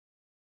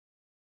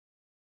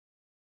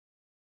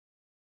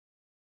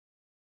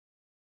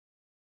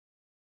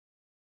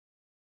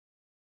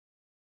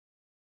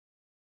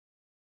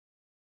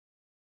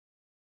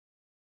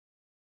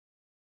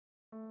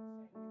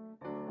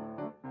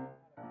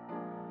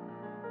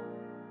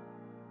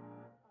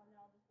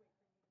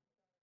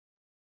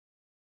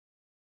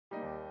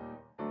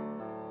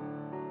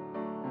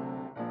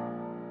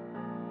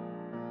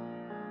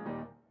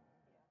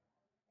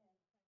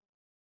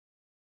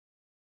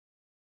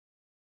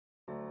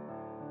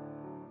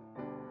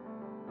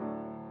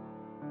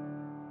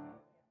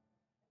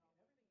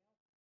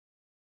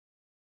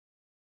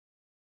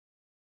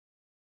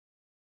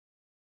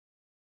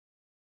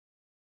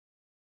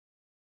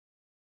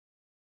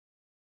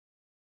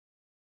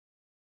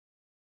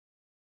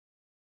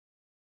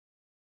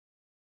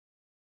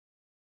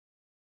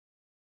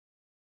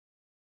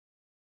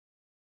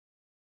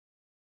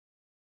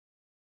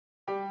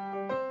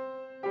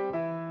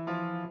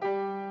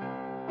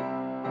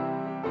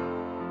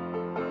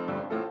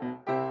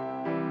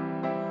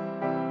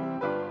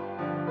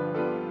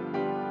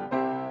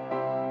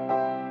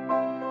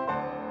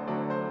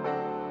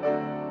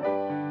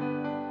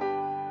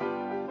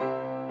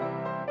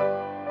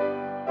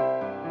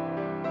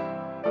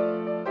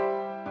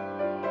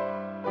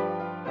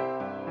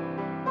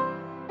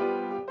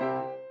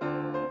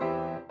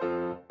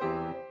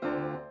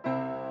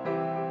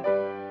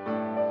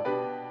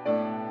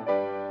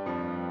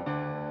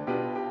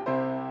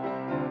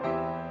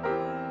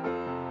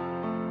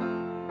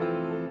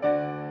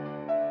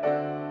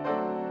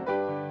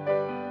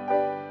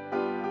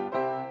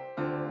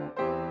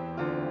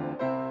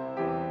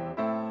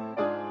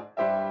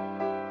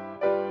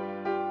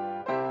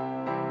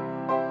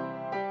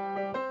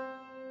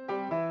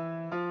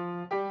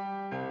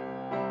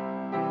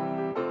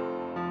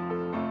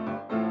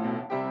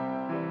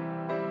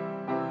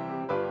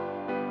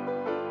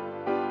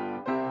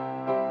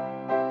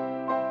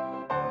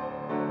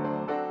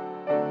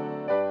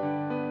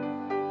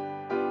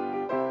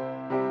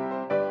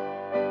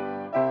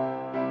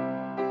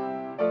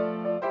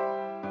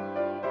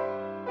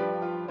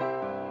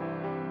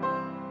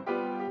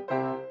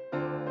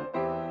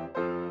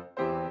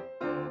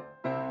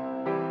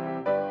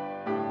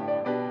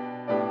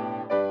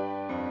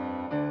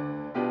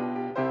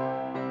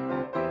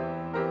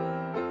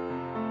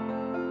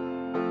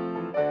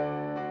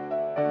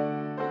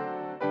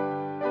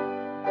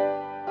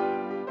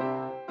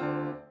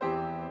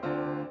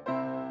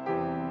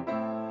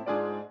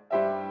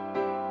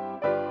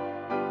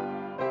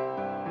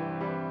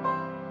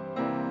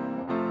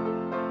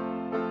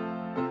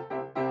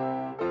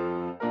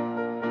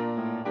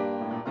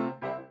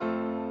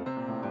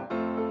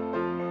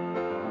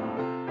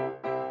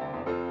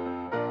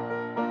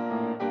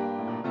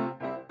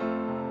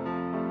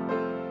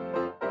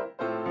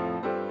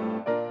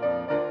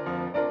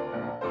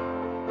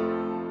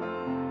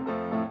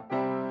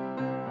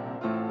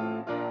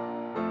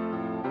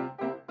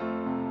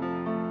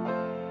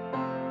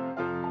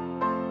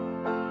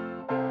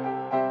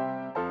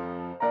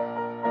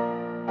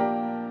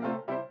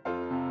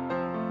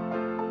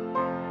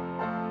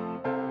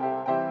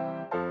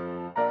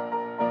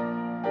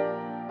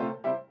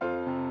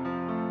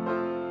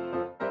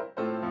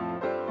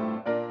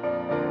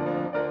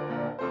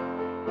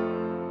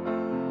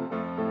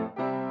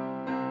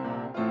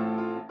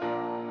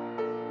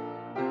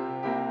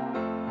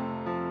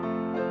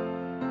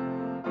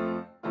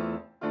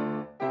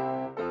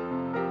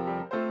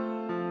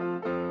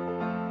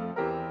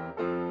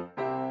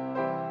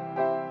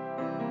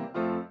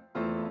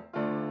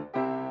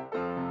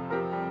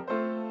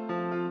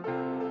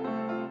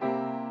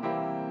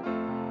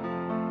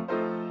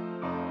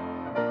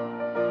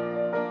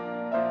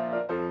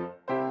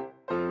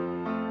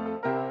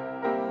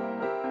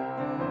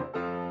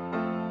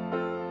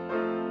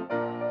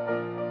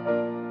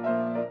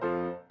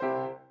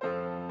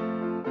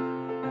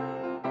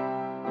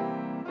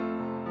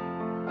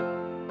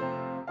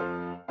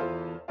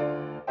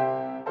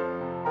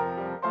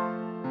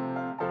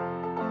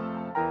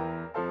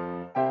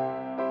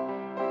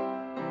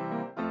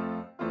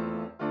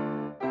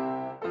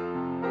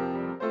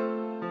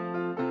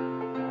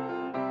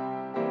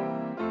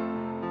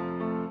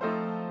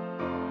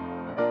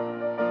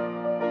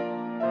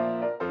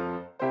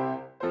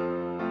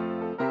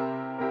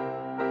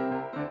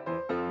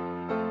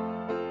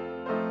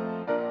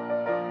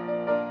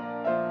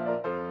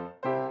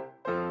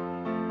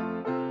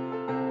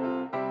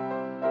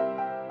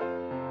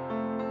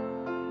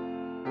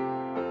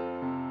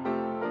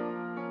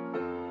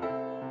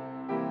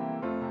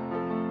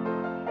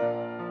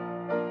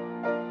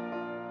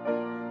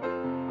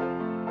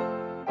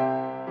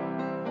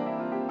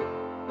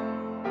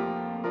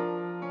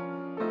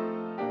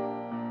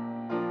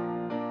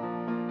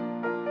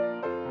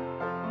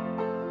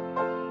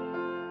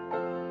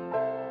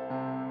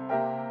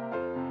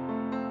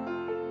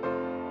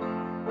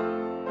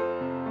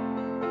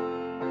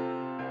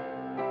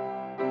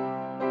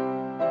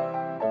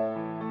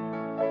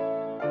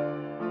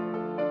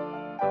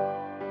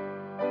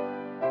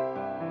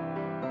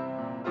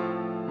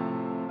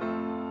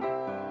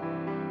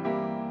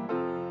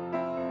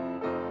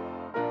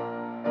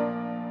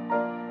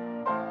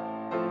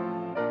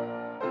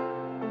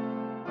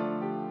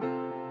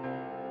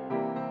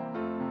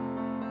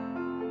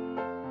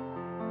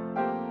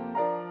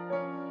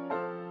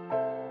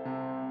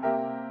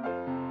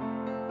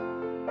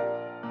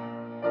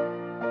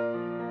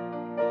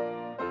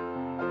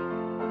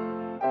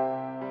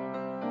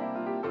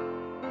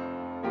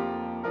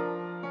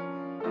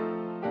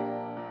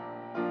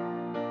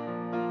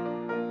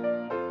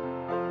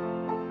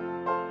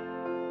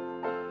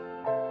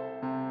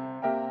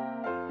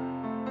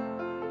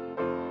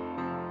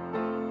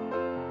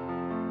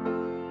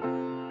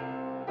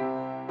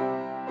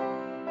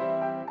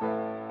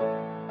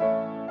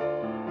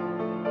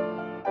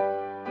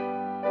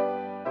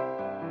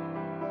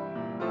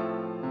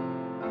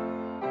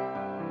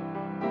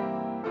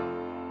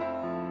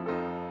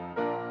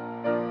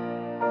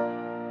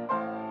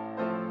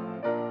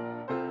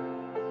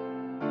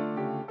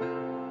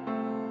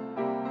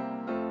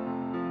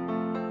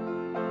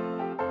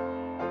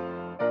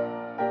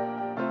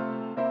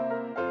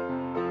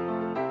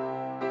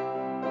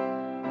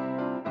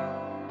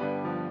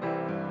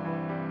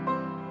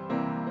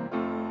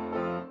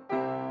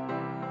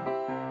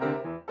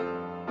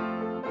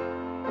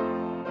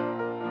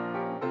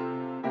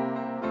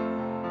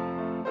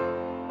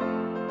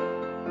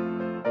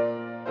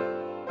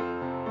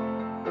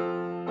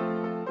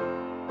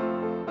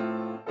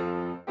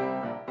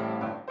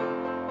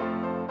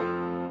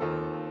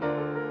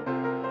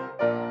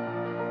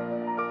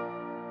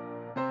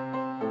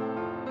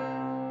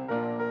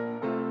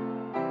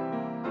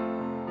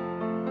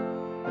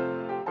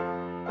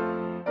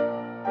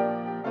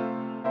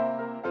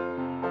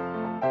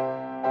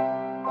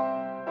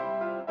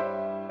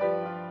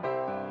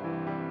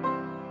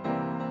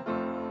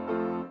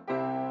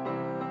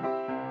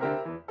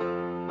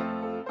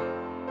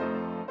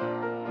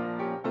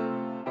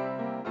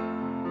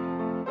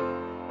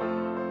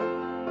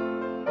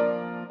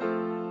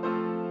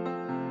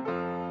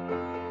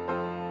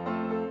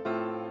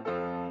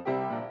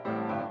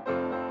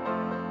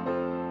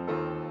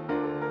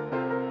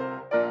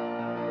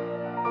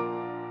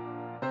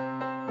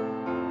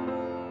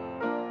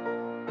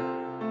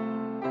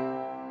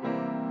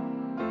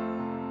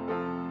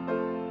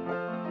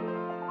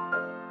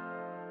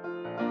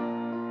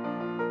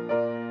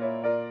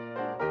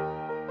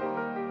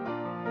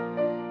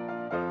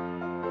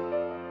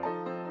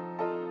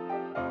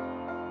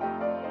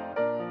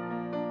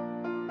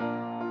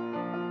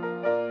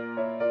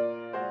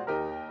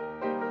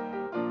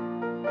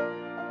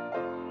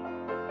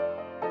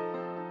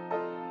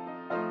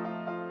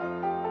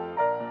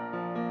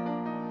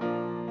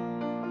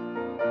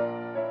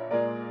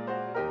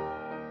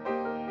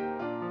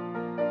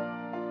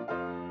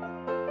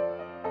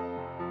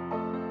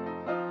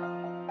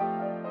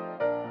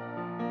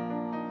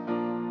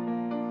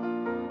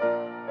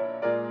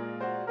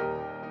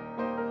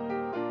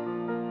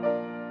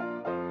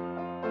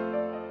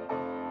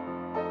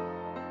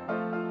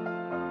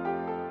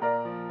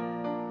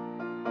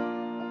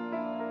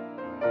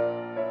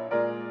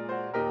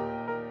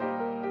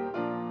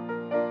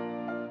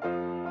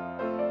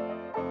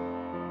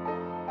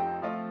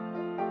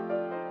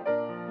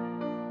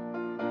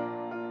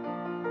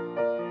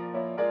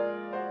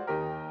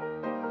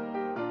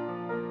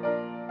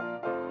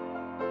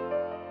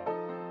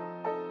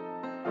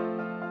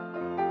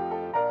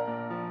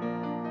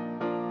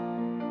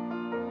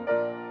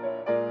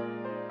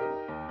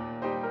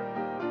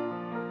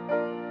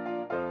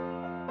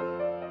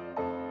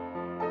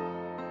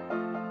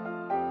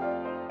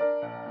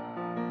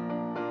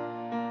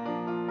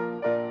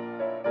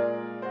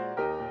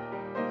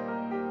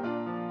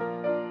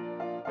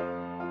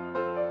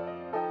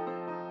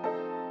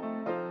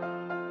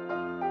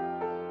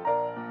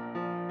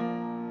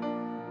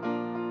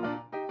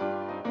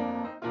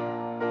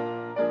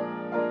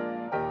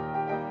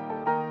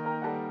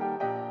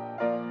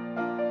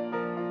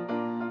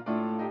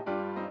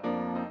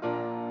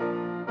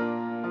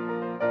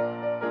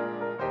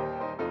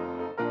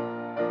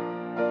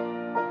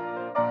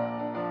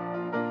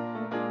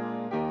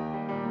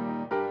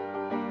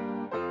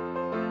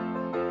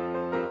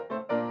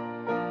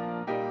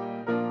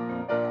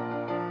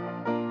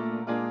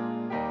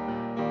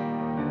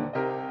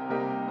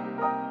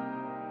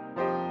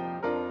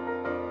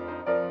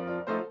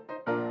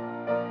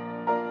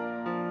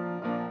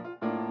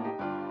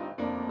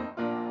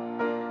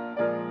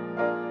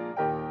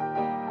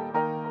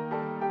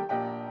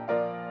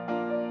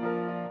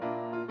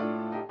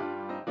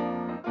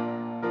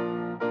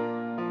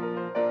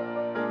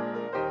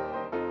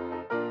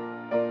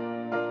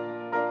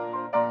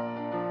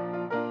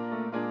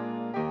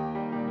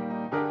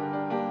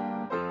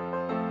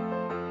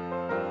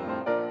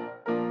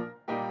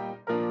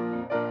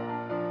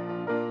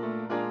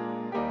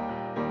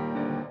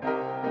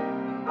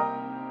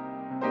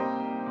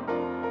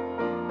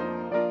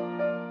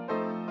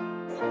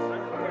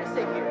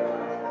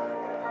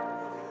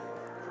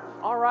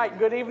right,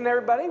 good evening,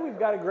 everybody. We've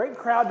got a great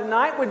crowd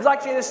tonight. We'd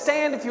like you to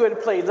stand if you would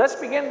please. Let's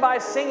begin by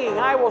singing,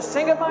 I Will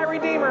Sing of My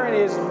Redeemer and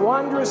His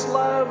Wondrous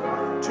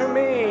Love to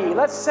Me.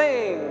 Let's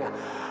sing.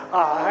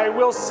 I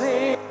will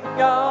sing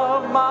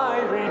of my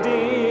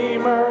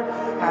Redeemer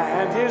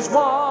and His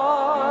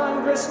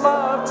wondrous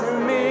love to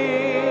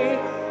me.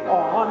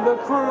 On the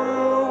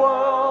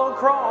cruel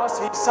cross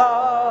He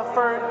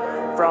suffered,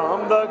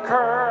 from the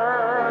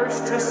curse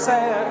to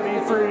set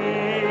me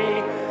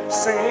free.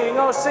 Sing,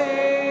 oh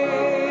sing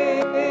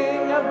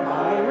of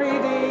my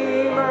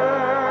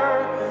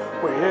Redeemer,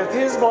 with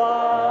His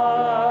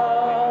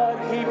blood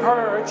He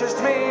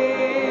purchased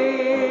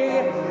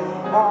me.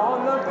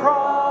 On the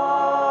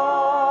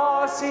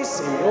cross He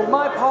sealed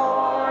my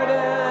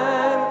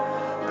pardon,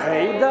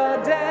 paid the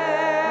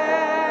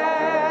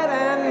debt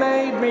and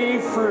made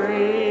me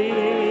free.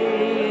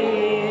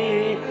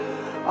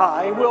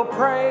 I will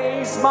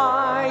praise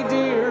my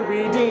dear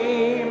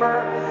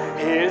Redeemer,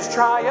 His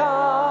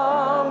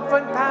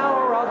triumphant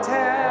power I'll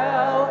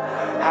tell,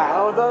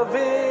 how the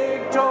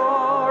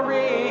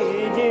victory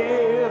He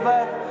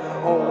giveth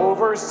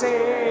over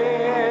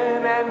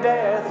sin and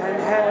death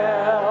and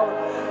hell.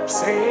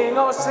 Sing,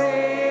 oh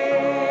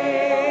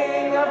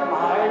sing of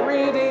my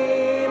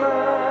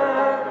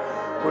Redeemer,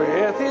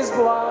 with His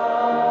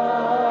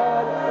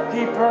blood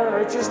He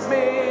purchased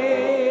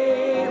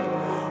me.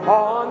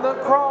 On the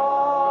cross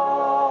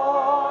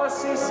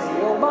He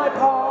sealed my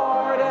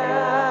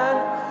pardon,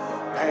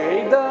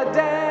 paid the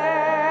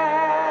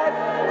debt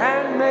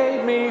and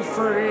made me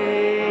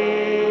free.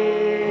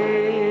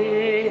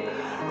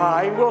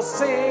 I will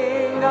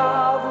sing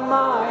of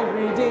my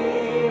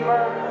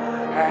Redeemer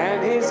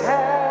and His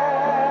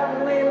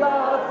heavenly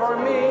love for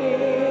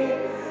me.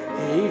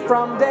 He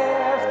from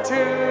death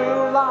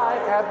to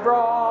life hath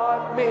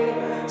brought me,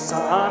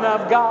 Son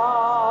of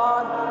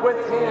God,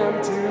 with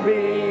Him to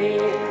be.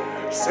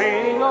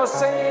 Sing, oh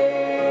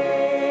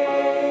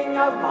sing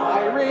of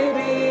my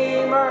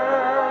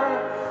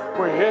Redeemer,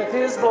 with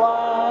His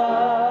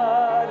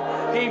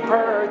blood He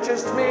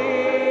purchased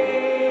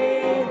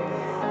me.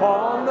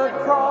 On the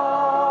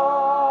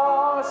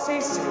cross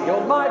He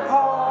sealed my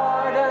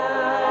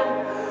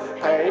pardon,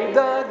 paid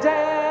the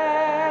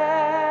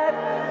debt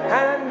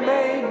and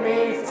made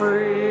me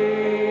free.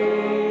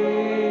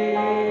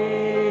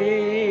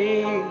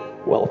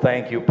 Well,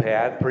 thank you,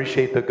 Pat.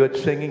 Appreciate the good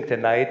singing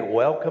tonight.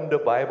 Welcome to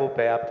Bible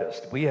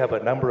Baptist. We have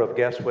a number of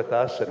guests with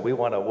us, and we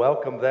want to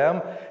welcome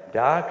them.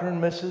 Dr.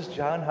 and Mrs.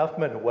 John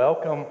Huffman,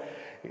 welcome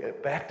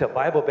back to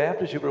Bible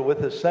Baptist. You were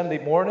with us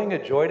Sunday morning.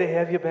 A joy to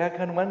have you back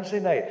on Wednesday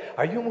night.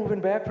 Are you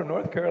moving back from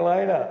North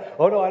Carolina?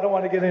 Oh, no, I don't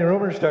want to get any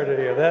rumors started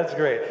here. That's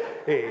great.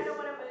 Hey. I don't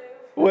want to move.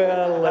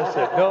 Well,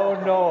 listen,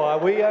 no,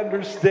 we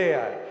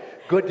understand.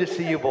 Good to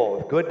see you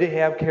both. Good to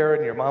have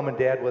Karen, your mom and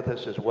dad, with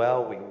us as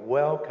well. We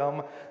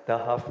welcome the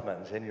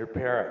Huffmans and your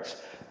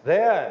parents.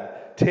 Then,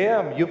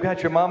 Tim, you've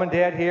got your mom and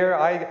dad here.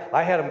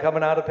 I had them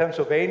coming out of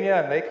Pennsylvania,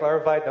 and they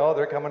clarified, no,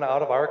 they're coming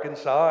out of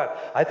Arkansas. And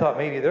I thought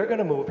maybe they're going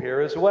to move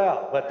here as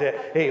well. But,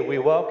 hey, we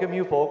welcome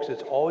you folks.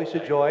 It's always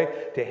a joy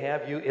to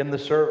have you in the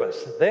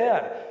service.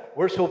 Then,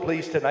 we're so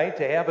pleased tonight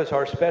to have as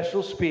our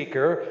special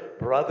speaker,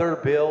 Brother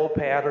Bill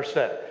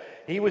Patterson.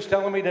 He was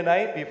telling me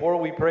tonight, before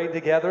we prayed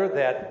together,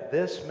 that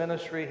this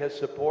ministry has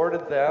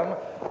supported them,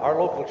 our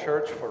local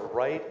church, for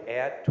right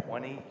at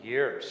 20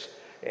 years.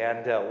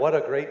 And what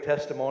a great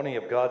testimony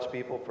of God's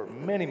people for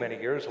many, many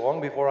years, long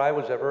before I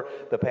was ever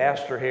the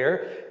pastor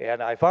here.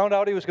 And I found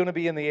out he was going to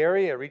be in the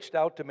area. He reached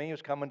out to me. He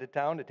was coming to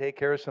town to take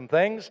care of some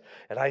things.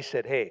 And I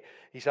said, hey,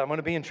 he said, I'm going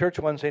to be in church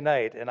Wednesday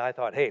night. And I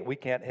thought, hey, we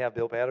can't have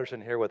Bill Patterson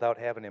here without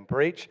having him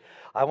preach.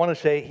 I want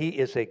to say he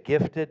is a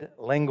gifted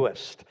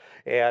linguist.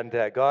 And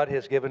God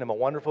has given him a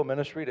wonderful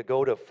ministry to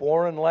go to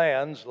foreign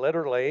lands,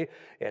 literally,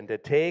 and to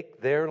take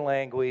their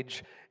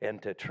language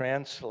and to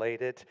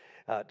translate it,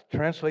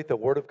 translate the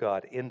Word of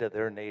God into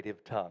their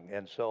native tongue.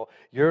 And so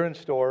you're in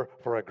store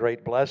for a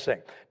great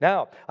blessing.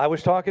 Now, I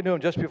was talking to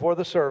him just before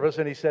the service,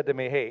 and he said to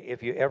me, hey,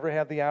 if you ever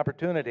have the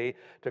opportunity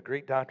to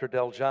greet Dr.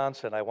 Del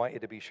Johnson, I want you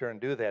to be sure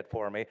and do that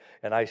for me.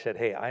 And I said,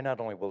 hey, I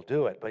not only will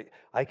do it, but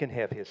I can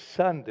have his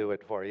son do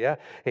it for you.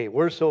 Hey,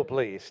 we're so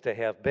pleased to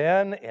have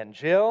Ben and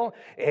Jill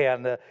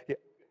and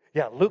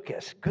yeah,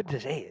 Lucas, good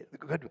to say,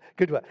 good.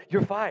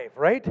 You're 5,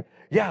 right?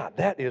 Yeah,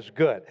 that is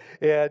good.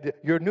 And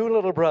your new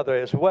little brother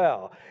as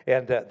well.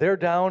 And they're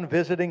down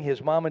visiting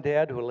his mom and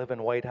dad who live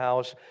in White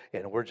House,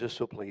 and we're just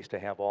so pleased to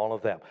have all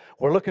of them.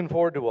 We're looking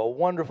forward to a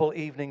wonderful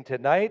evening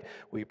tonight.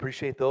 We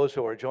appreciate those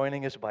who are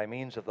joining us by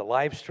means of the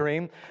live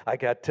stream. I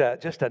got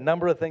just a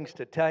number of things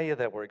to tell you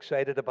that we're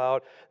excited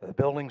about. The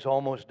building's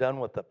almost done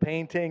with the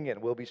painting,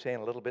 and we'll be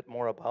saying a little bit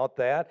more about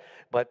that.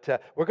 But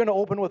we're going to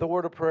open with a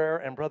word of prayer,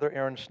 and Brother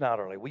Aaron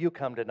Snotterly, will you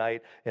come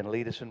tonight and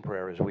lead us in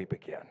prayer as we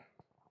begin?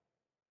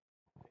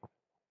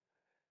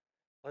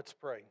 Let's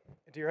pray.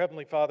 Dear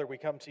Heavenly Father, we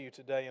come to you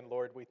today, and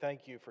Lord, we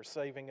thank you for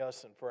saving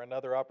us and for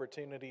another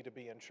opportunity to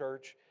be in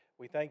church.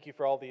 We thank you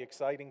for all the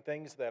exciting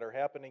things that are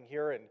happening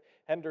here in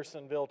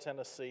Hendersonville,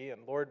 Tennessee.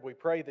 And Lord, we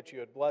pray that you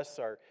would bless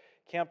our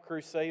Camp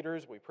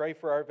Crusaders. We pray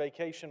for our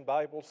Vacation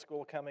Bible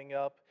School coming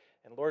up.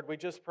 And Lord, we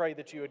just pray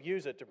that you would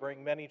use it to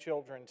bring many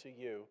children to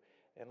you.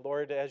 And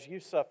Lord, as you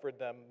suffered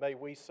them, may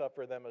we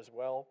suffer them as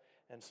well.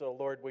 And so,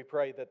 Lord, we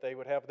pray that they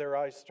would have their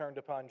eyes turned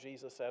upon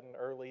Jesus at an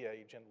early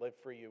age and live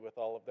for you with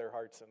all of their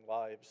hearts and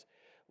lives.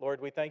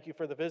 Lord, we thank you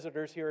for the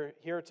visitors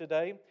here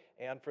today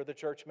and for the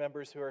church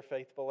members who are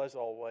faithful as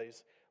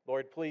always.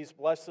 Lord, please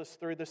bless us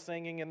through the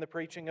singing and the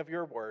preaching of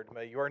your word.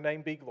 May your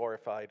name be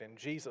glorified. In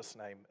Jesus'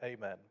 name,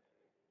 amen.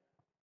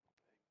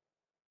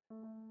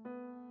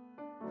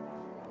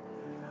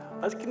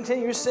 Let's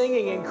continue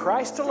singing. In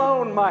Christ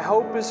alone my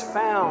hope is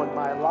found,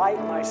 my light,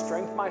 my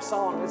strength, my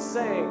song. Let's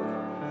sing.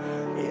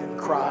 In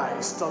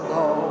Christ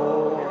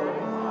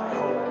alone my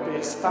hope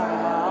is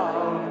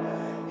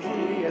found.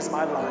 He is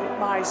my light,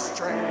 my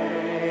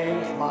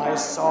strength, my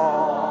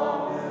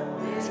song.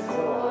 His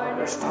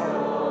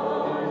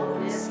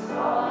cornerstone is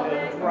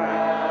solid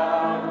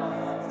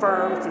ground,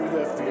 firm through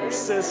the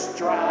fiercest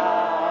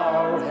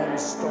drought and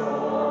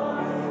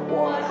storm.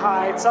 What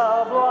heights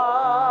of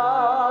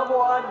love,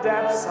 what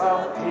depths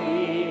of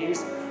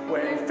peace,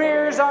 when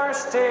fears are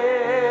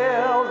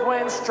stilled,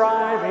 when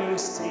striving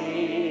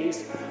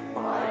cease.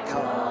 My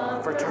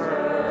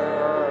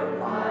comforter,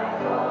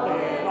 my all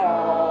in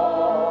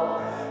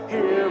all,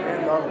 here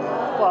in the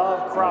love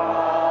of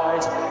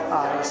Christ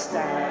I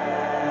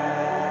stand.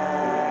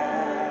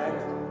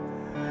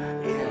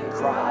 In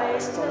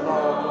Christ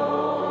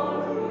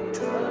alone, who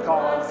took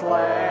on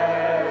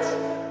flesh,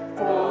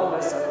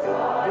 fullness of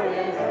God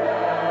in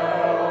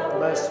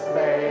helpless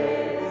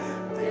babe,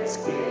 this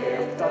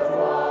gift of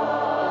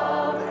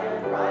love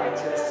and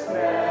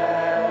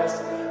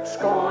righteousness,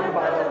 scorned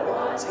by the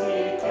ones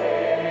he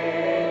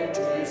came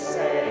to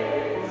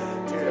save,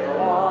 till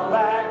on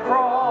that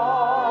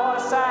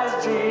cross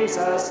as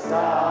Jesus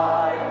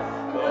died,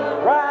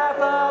 the wrath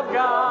of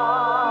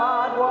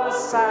God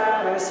was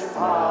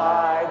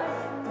satisfied,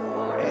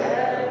 for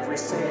every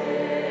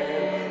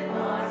sin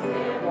on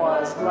him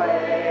was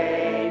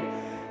laid.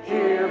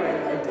 Here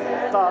in the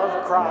death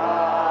of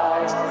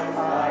Christ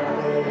I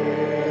live.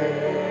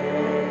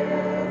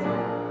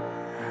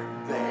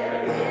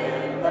 There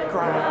in the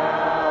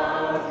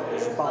ground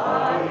his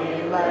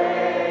body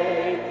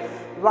lay,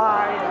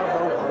 light of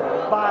the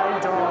world by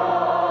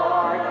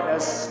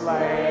darkness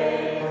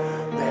slain,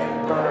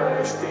 then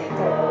bursting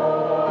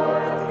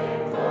forth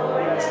in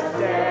glorious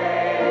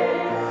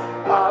day,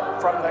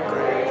 up from the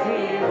grave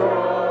he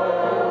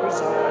rose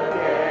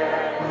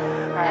again,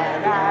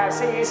 and as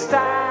he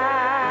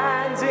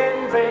stands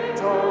in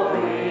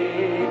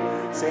victory,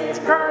 Satan's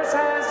curse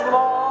has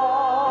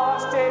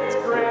lost its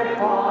grip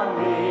on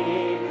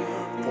me,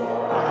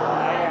 for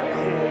I am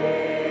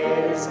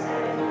his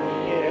and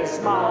he is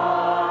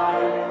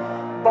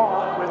mine,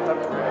 bought with the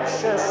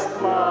precious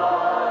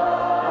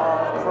blood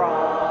of Christ.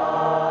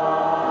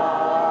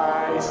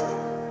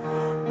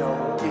 No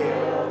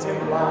guilt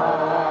in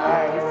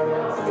life,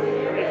 no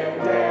fear in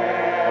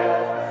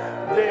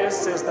death,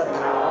 this is the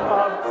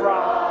power of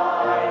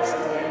Christ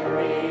in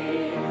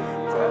me,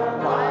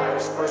 from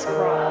life's first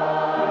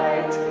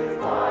cry to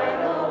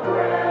final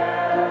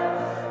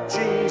breath,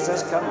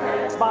 Jesus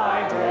commands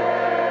my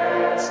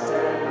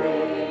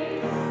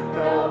destiny.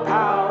 No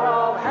power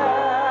of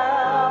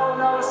hell,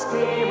 no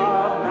scheme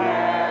of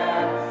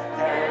man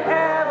can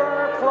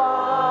ever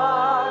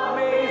pluck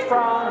me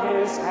from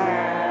his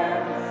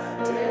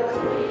hand, till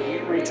he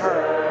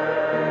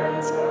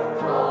returns or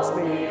calls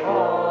me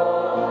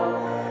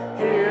home.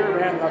 Here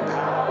in the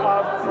power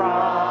of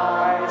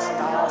Christ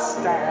I'll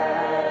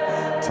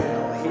stand,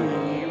 till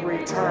he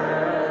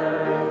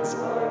returns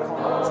or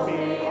calls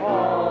me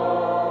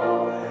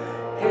home.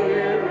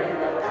 Here in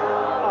the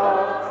power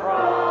of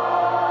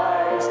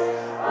Christ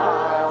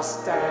I'll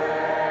stand.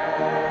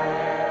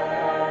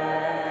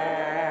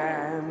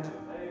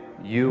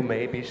 You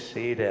may be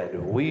seated.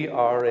 We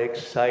are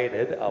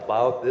excited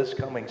about this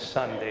coming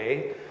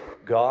Sunday,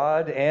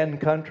 God and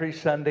Country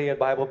Sunday at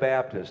Bible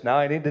Baptist. Now,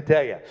 I need to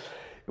tell you,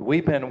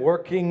 we've been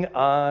working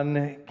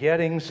on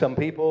getting some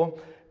people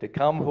to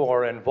come who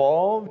are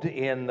involved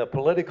in the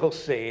political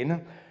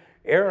scene.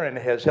 Aaron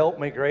has helped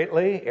me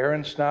greatly.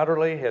 Aaron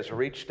Snodderly has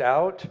reached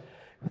out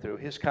through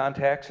his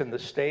contacts in the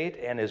state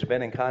and has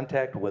been in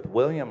contact with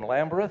William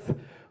Lamberth,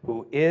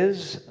 who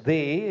is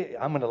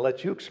I'm going to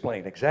let you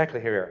explain exactly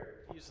here.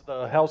 He's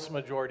the House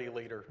Majority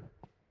Leader.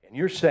 And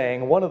you're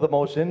saying one of the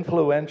most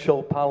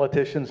influential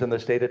politicians in the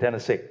state of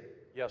Tennessee.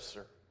 Yes,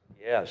 sir.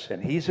 Yes,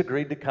 and he's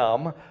agreed to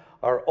come.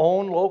 Our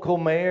own local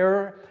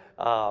mayor,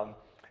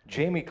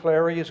 Jamie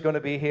Clary, is going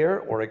to be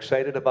here. We're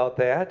excited about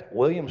that.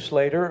 William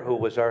Slater, who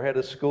was our head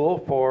of school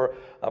for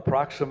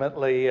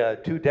approximately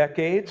 2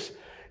 decades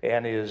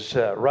and is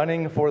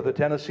running for the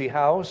Tennessee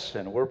House,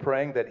 and we're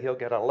praying that he'll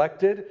get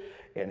elected,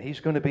 and he's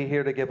going to be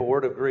here to give a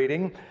word of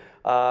greeting.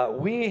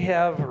 We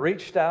have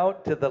reached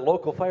out to the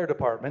local fire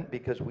department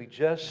because we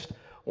just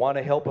want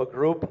to help a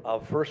group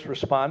of first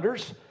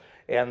responders,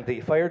 and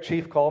the fire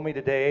chief called me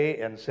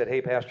today and said,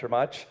 hey, Pastor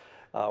Much,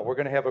 we're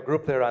going to have a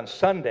group there on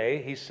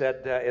Sunday. He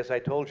said, as I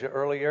told you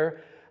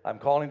earlier, I'm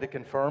calling to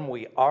confirm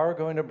we are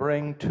going to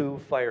bring 2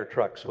 fire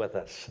trucks with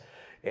us.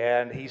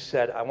 And he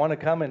said, I want to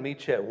come and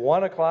meet you at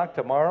 1 o'clock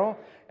tomorrow,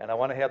 and I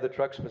want to have the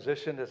trucks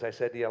positioned, as I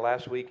said to you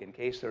last week, in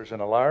case there's an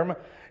alarm,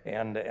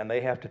 and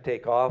they have to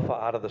take off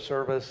out of the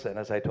service. And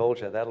as I told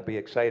you, that'll be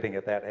exciting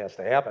if that has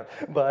to happen.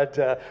 But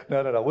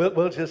no,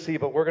 we'll just see.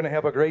 But we're going to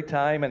have a great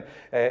time. And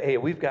hey,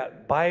 we've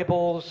got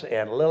Bibles,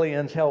 and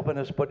Lillian's helping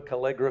us put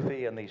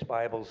calligraphy in these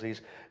Bibles, these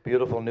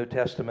beautiful New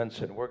Testaments,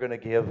 and we're going to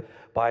give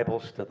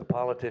Bibles to the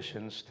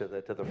politicians, to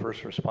the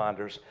first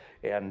responders,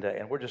 and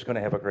we're just going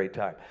to have a great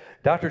time.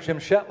 Dr. Jim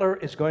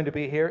Shetler is going to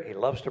be here. He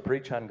loves to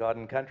preach on God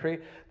and country.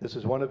 This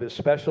is one of his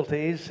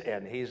specialties,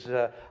 and he's,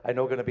 I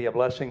know, going to be a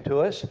blessing to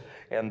us.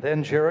 And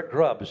then Jarrett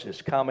Grubbs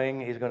is coming.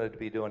 He's going to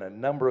be doing a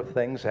number of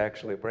things,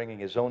 actually bringing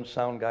his own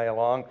sound guy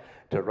along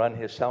to run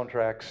his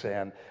soundtracks,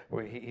 and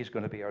he's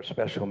going to be our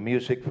special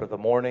music for the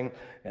morning.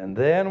 And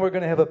then we're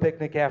going to have a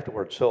picnic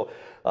afterwards. So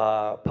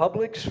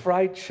Publix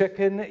fried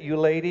chicken, you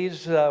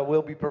ladies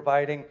will be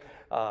providing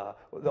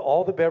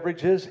all the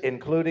beverages,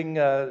 including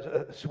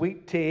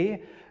sweet tea.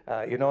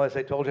 You know, as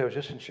I told you, I was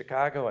just in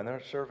Chicago, and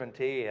they're serving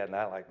tea, and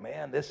I'm like,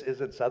 man, this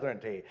isn't Southern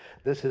tea.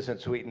 This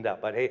isn't sweetened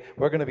up. But hey,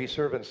 we're going to be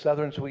serving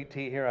Southern sweet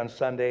tea here on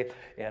Sunday,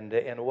 and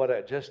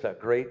what just a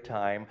great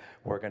time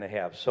we're going to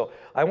have. So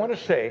I want to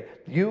say,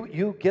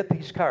 you get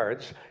these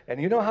cards,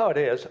 and you know how it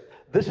is.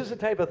 This is the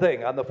type of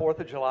thing on the 4th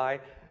of July.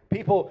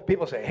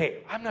 People say,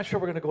 hey, I'm not sure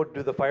we're going to go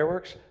do the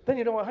fireworks. Then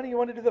you know what, honey, you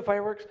want to do the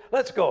fireworks?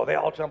 Let's go. They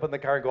all jump in the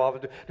car and go off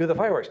and do the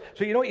fireworks.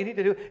 So you know what you need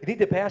to do? You need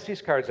to pass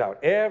these cards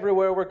out.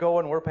 Everywhere we're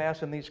going, we're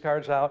passing these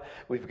cards out.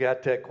 We've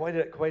got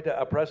quite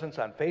a presence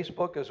on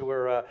Facebook as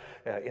we're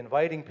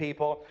inviting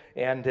people.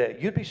 And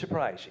you'd be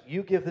surprised.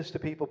 You give this to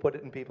people, put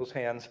it in people's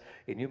hands,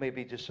 and you may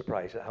be just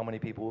surprised at how many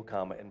people will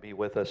come and be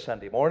with us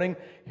Sunday morning,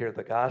 hear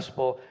the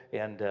gospel,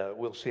 and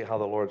we'll see how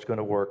the Lord's going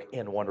to work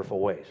in wonderful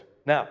ways.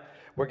 Now,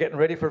 we're getting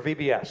ready for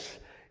VBS,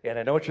 and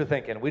I know what you're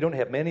thinking. We don't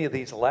have many of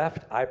these left.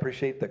 I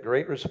appreciate the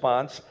great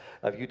response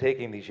of you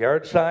taking these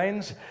yard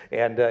signs,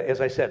 and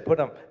as I said, put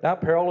them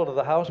not parallel to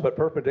the house, but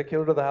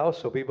perpendicular to the house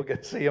so people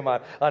can see them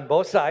on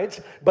both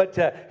sides. But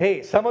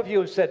hey, some of you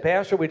have said,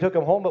 Pastor, we took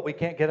them home, but we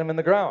can't get them in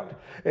the ground.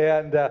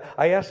 And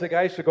I asked the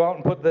guys to go out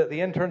and put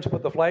the interns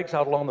put the flags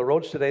out along the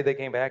roads today. They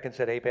came back and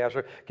said, hey,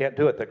 Pastor, can't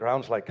do it. The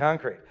ground's like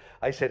concrete.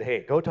 I said, hey,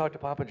 go talk to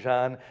Papa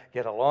John,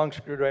 get a long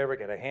screwdriver,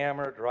 get a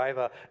hammer, drive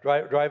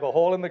a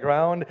hole in the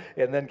ground,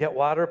 and then get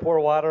water, pour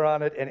water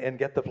on it, and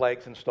get the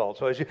flags installed.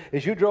 So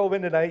as you drove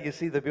in tonight, you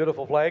see the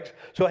beautiful flags.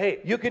 So hey,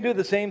 you can do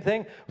the same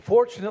thing.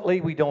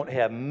 Fortunately, we don't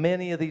have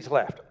many of these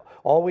left.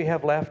 All we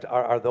have left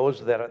are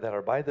those that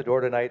are by the door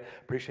tonight.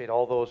 Appreciate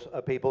all those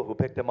people who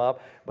picked them up.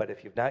 But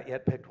if you've not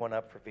yet picked one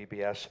up for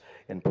VBS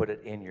and put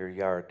it in your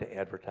yard to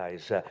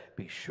advertise,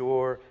 be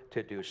sure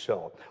to do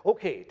so.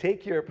 Okay,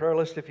 take your prayer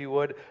list if you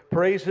would.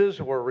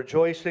 Praises, we're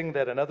rejoicing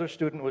that another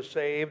student was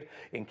saved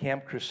in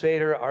Camp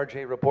Crusader.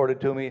 RJ reported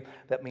to me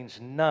that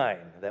means 9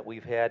 that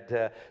we've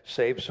had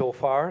saved so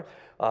far.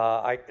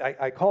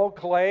 I called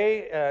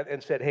Clay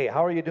and said, hey,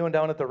 how are you doing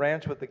down at the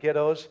ranch with the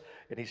kiddos?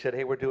 And he said,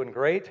 hey, we're doing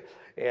great.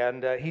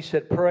 And he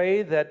said,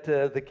 pray that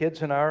the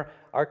kids in our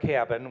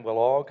cabin will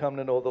all come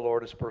to know the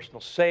Lord as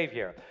personal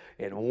Savior.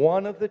 And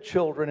one of the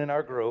children in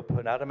our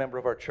group, not a member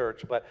of our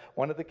church, but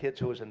one of the kids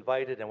who was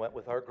invited and went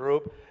with our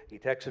group, he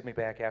texted me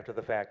back after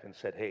the fact and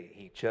said, hey,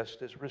 he just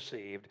has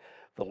received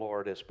the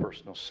Lord as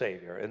personal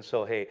Savior. And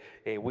so, hey,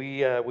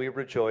 we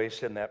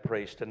rejoice in that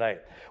praise tonight.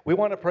 We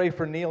want to pray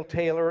for Neil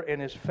Taylor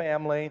and his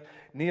family.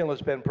 Neil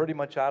has been pretty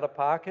much out of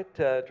pocket,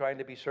 trying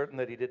to be certain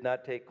that he did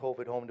not take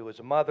COVID home to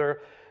his mother.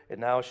 And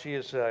now she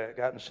has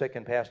gotten sick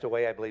and passed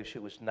away. I believe she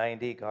was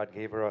 90. God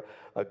gave her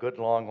a good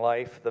long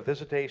life. The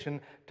visitation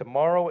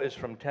tomorrow is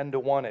from 10 to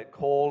 1 at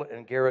Cole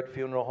and Garrett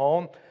Funeral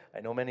Home. I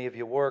know many of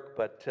you work,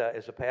 but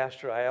as a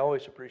pastor, I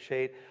always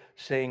appreciate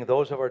seeing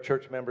those of our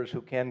church members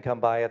who can come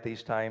by at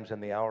these times in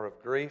the hour of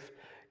grief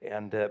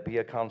and be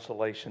a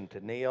consolation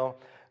to Neil.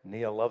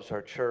 Neil loves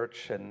our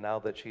church, and now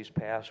that she's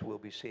passed, we'll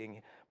be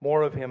seeing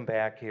more of him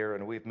back here,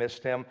 and we've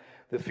missed him.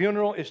 The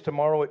funeral is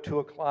tomorrow at 2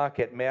 o'clock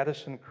at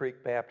Madison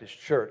Creek Baptist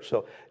Church.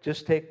 So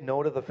just take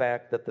note of the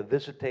fact that the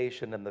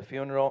visitation and the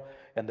funeral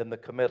and then the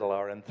committal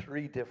are in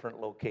 3 different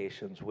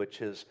locations,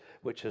 which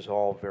is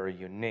all very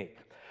unique.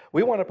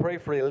 We want to pray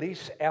for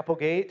Elise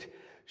Applegate.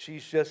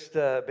 She's just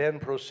been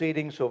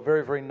proceeding so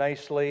very, very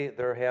nicely.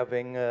 They're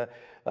having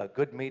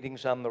good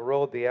meetings on the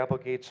road, the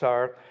Applegates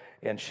are,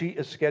 and she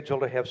is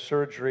scheduled to have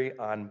surgery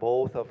on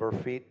both of her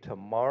feet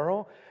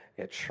tomorrow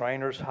at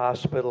Shriners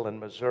Hospital in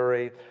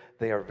Missouri.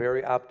 They are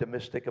very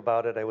optimistic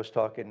about it. I was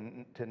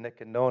talking to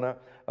Nick and Nona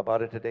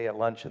about it today at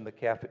lunch in the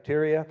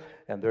cafeteria,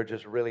 and they're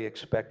just really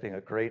expecting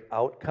a great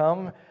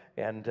outcome.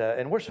 And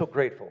we're so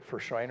grateful for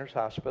Shriners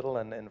Hospital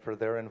and for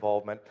their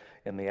involvement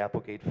in the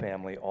Applegate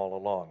family all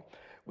along.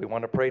 We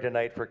want to pray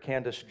tonight for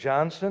Candace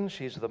Johnson.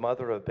 She's the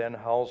mother of Ben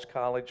Howell's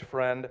college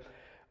friend.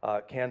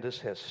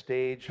 Candace has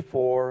stage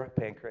 4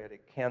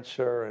 pancreatic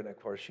cancer, and of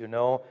course you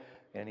know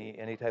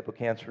Any type of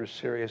cancer is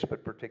serious,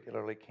 but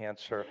particularly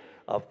cancer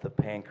of the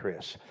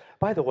pancreas.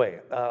 By the way,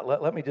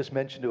 let me just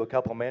mention to a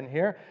couple men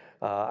here,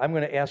 I'm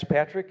going to ask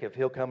Patrick if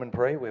he'll come and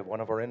pray. We have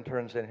one of our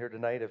interns in here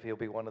tonight, if he'll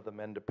be one of the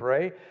men to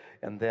pray.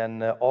 And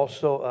then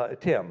also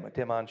Tim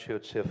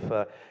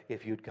Anschutz,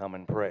 if you'd come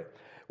and pray.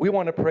 We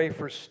want to pray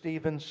for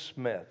Stephen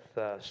Smith,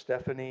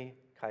 Stephanie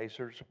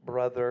Kaiser's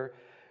brother,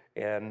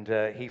 and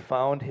he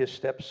found his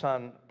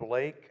stepson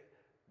Blake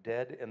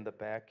dead in the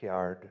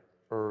backyard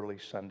early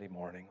Sunday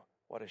morning.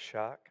 What a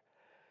shock.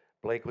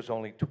 Blake was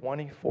only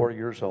 24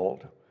 years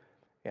old,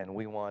 and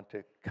we want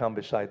to come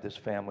beside this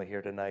family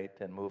here tonight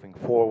and moving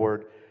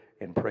forward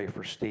and pray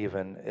for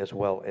Stephen as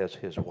well as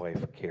his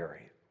wife,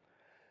 Carrie.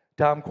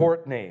 Tom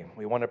Courtney,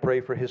 we want to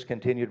pray for his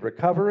continued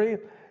recovery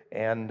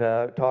and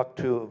talk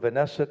to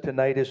Vanessa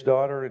tonight, his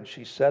daughter, and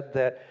she said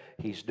that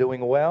he's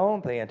doing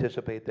well. They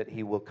anticipate that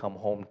he will come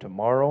home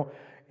tomorrow,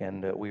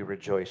 and we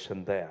rejoice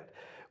in that.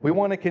 We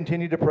want to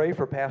continue to pray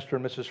for Pastor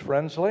and Mrs.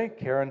 Frensley.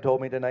 Karen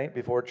told me tonight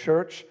before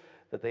church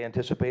that they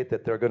anticipate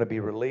that they're going to be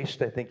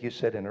released, I think you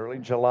said in early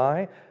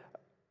July,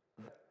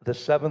 the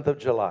 7th of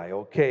July,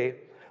 okay,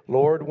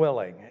 Lord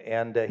willing.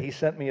 And he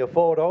sent me a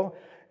photo,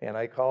 and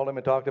I called him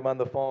and talked to him on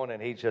the phone, and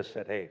he just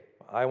said, hey,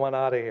 I want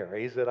out of here.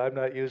 He said, I'm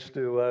not used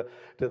to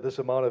this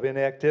amount of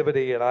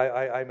inactivity, and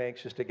I'm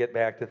anxious to get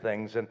back to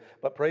things.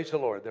 But praise the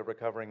Lord, they're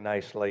recovering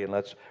nicely, and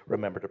let's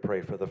remember to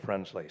pray for the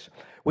Frensleys.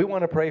 We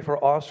want to pray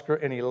for Oscar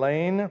and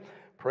Elaine.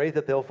 Pray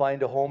that they'll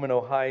find a home in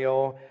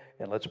Ohio,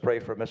 and let's pray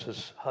for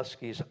Mrs.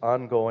 Husky's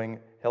ongoing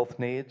health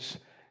needs.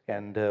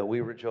 And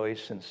we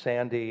rejoice in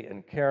Sandy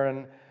and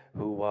Karen,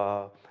 who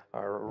are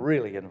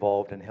really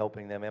involved in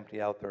helping them empty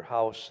out their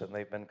house, and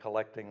they've been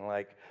collecting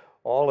like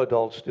all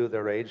adults do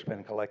their age,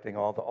 been collecting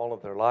all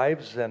of their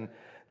lives, and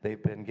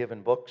they've been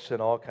given books and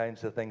all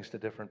kinds of things to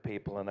different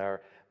people and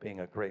are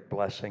being a great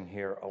blessing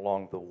here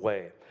along the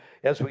way.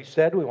 As we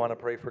said, we want to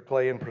pray for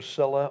Clay and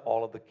Priscilla,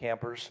 all of the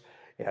campers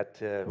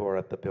who are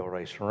at the Bill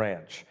Rice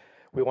Ranch.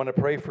 We want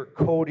to pray for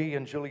Cody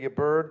and Julia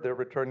Bird. They're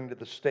returning to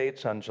the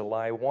States on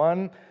July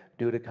 1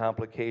 due to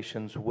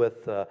complications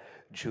with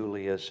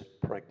Julia's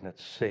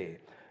pregnancy.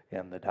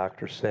 And the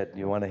doctor said,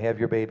 you want to have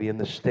your baby in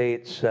the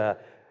States,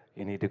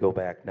 you need to go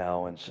back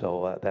now, and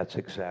so that's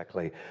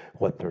exactly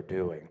what they're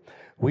doing.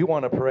 We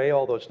want to pray,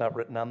 although it's not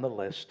written on the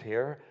list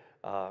here,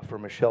 for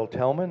Michelle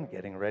Tellman,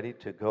 getting ready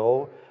to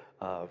go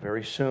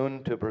very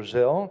soon to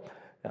Brazil,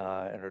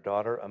 and her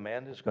daughter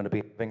Amanda is going to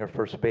be having her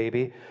first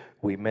baby.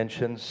 We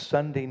mentioned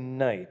Sunday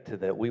night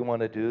that we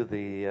want to do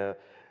the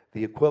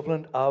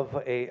equivalent of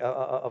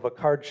a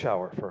card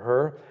shower for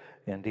her.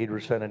 And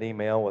Deidre sent an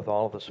email with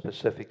all the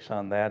specifics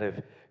on that.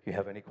 If you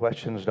have any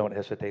questions, don't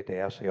hesitate to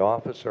ask the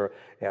office or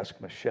ask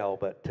Michelle,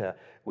 but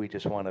we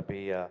just want to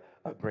be a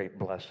great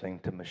blessing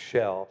to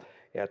Michelle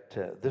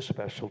at this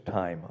special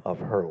time of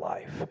her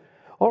life.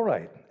 All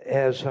right,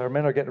 as our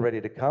men are getting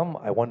ready to come,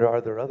 I wonder, are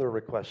there other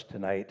requests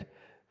tonight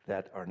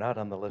that are not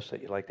on the list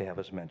that you'd like to have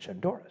us mention?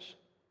 Doris.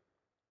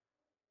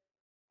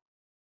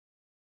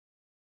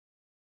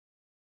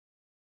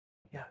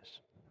 Yes.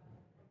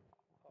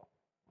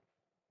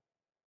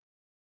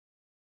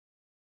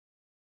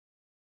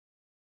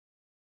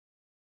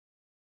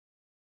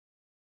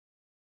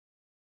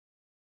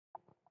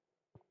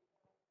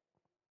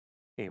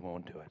 He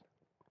won't do it.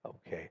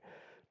 Okay.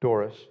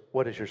 Doris,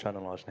 what is your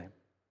son-in-law's name?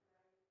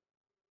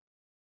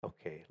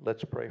 Okay,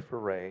 let's pray for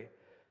Ray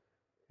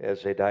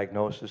as a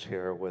diagnosis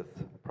here with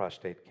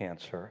prostate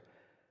cancer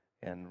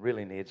and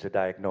really needs a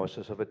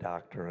diagnosis of a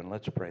doctor, and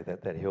let's pray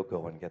that he'll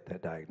go and get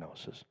that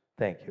diagnosis.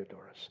 Thank you,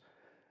 Doris.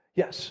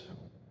 Yes.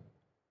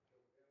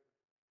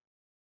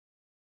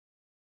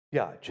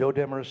 Yeah, Joe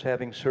Demmer's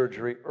having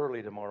surgery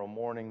early tomorrow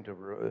morning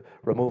to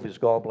remove his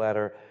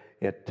gallbladder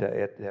at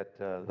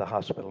the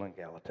hospital in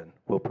Gallatin.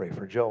 We'll pray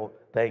for Joe.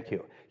 Thank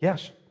you.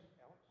 Yes.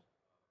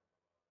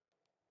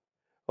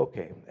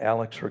 Okay,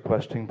 Alex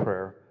requesting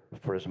prayer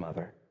for his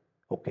mother.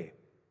 Okay.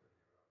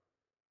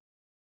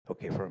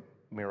 Okay, for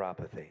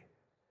neuropathy.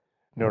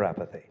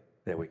 Neuropathy.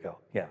 There we go.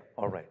 Yeah,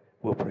 all right.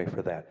 We'll pray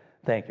for that.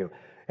 Thank you.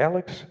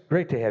 Alex,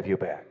 great to have you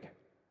back.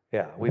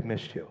 Yeah, we've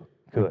missed you.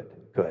 Good,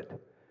 good.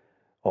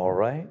 All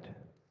right.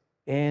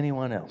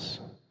 Anyone else?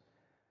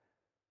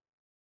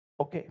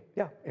 Okay,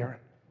 yeah, Aaron.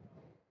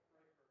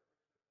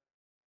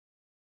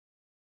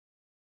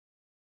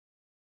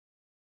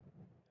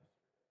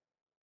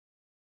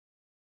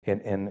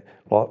 And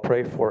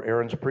pray for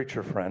Aaron's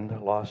preacher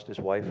friend, lost his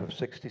wife of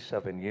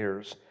 67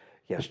 years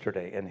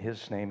yesterday, and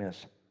his name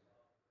is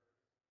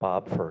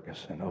Bob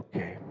Ferguson.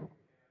 Okay.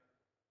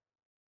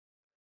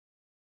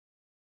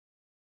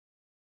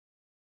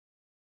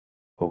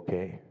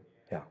 Okay,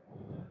 yeah.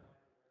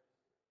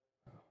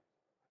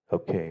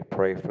 Okay,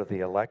 pray for the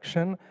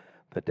election.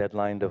 The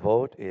deadline to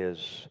vote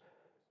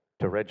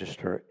to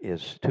register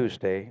is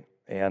Tuesday,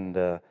 and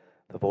the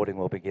voting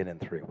will begin in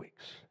 3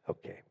 weeks.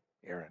 Okay,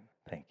 Aaron,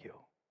 thank you.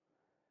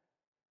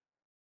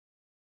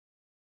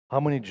 How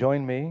many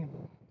join me?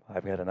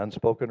 I've got an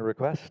unspoken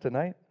request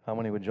tonight. How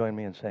many would join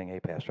me in saying, hey,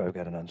 Pastor, I've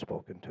got an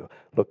unspoken too?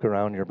 Look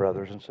around your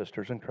brothers and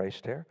sisters in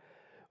Christ here.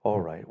 All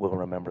right, we'll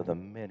remember the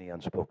many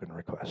unspoken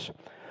requests.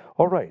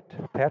 All right,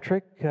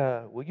 Patrick,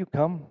 will you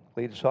come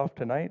lead us off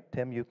tonight?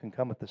 Tim, you can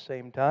come at the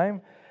same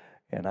time.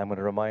 And I'm going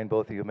to remind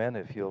both of you men,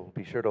 if you'll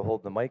be sure to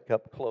hold the mic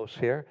up close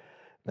here,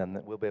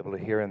 then we'll be able to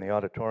hear in the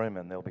auditorium,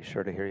 and they'll be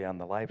sure to hear you on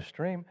the live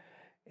stream.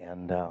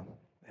 And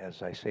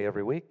as I say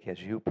every week,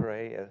 as you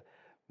pray,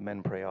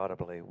 men pray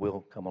audibly,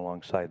 we'll come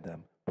alongside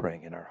them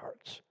praying in our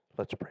hearts.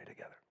 Let's pray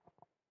together.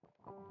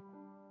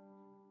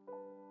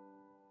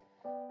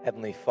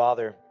 Heavenly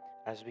Father,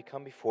 as we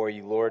come before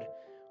you, Lord,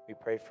 we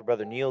pray for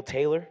Brother Neil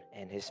Taylor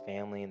and his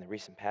family and the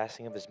recent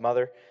passing of his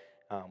mother.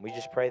 We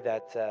just pray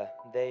that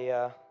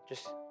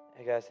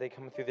as they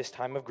come through this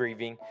time of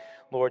grieving,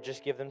 Lord,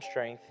 just give them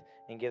strength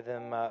and give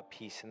them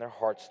peace in their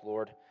hearts,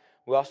 Lord.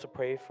 We also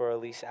pray for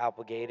Elise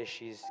Applegate as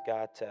she's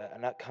got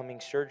an upcoming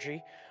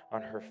surgery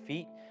on her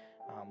feet.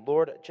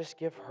 Lord, just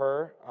give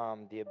her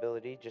the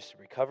ability, just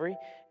recovery,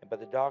 but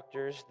the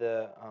doctors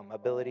the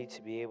ability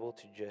to be able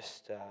to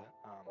just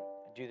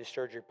do the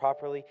surgery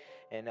properly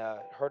and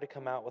her to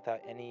come out without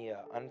any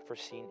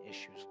unforeseen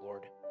issues,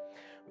 Lord.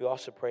 We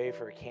also pray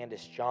for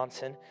Candace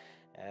Johnson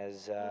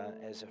as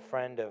a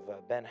friend of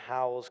Ben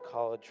Howell's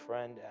college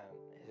friend,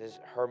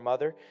 her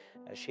mother.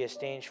 She has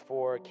stage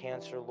 4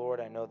 cancer, Lord.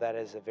 I know that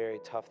is a very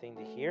tough thing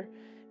to hear,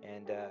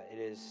 and it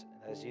is,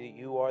 as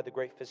you are the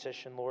great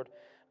physician, Lord.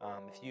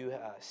 If you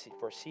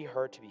foresee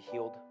her to be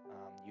healed,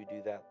 you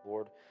do that,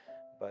 Lord.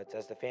 But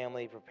as the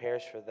family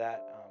prepares for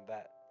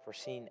that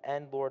foreseen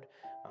end, Lord,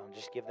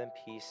 just give them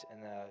peace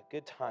and a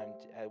good time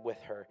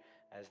with her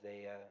as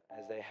they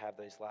have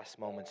those last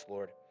moments,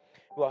 Lord.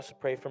 We also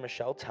pray for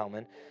Michelle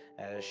Tellman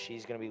as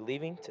she's going to be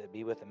leaving to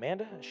be with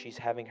Amanda. She's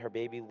having her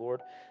baby,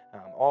 Lord.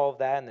 All of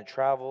that and the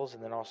travels,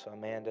 and then also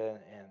Amanda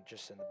and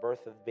just in the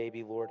birth of the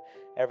baby, Lord.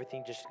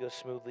 Everything just goes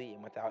smoothly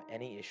and without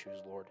any issues,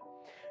 Lord.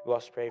 We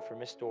also pray for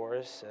Miss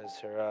Doris as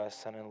her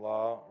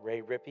son-in-law,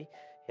 Ray Rippey.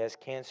 He has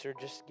cancer.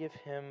 Just give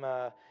him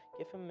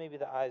maybe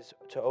the eyes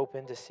to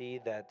open to see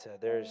that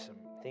there's some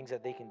things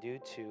that they can do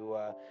to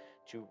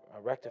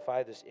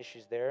rectify those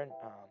issues there and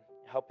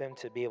help him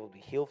to be able to be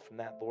healed from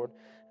that, Lord,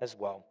 as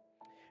well.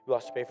 We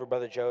also pray for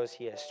Brother Joe as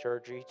he has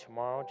surgery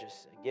tomorrow.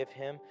 Just give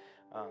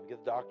the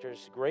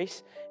doctors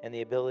grace and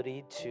the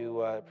ability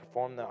to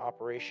perform the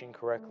operation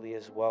correctly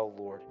as well,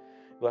 Lord.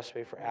 We also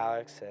pray for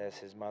Alex as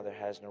his mother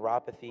has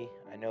neuropathy.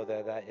 I know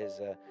that is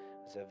a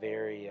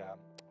very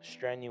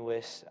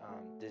strenuous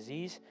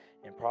disease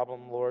and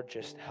problem, Lord.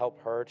 Just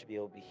help her to be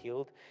able to be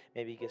healed.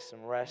 Maybe get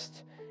some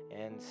rest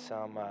and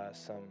some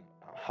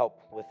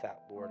help with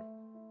that, Lord.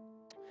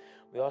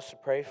 We also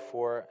pray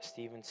for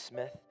Stephen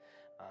Smith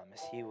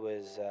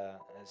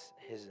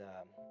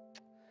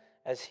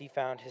as he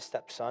found his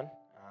stepson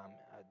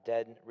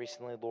dead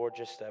recently, Lord.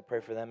 Just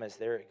pray for them as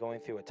they're going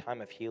through a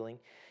time of healing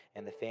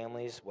and the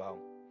family as well.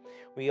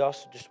 We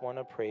also just want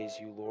to praise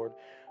you, Lord,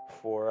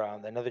 for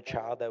another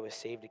child that was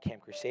saved at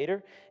Camp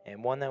Crusader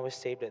and one that was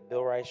saved at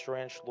Bill Rice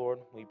Ranch, Lord.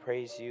 We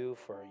praise you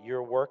for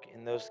your work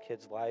in those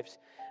kids' lives.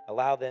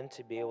 Allow them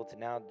to be able to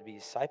now to be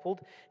discipled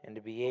and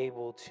to be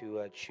able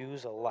to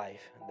choose a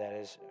life that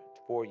is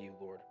for you,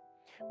 Lord.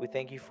 We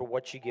thank you for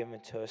what you've given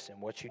to us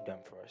and what you've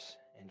done for us.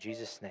 In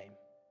Jesus' name.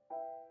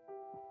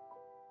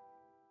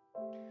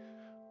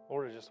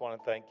 Lord, I just want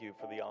to thank you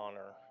for the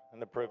honor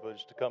and the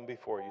privilege to come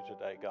before you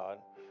today, God.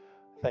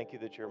 Thank you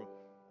that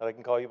I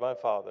can call you my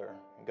Father.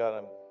 And God,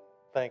 I'm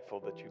thankful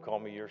that you call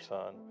me your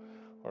son.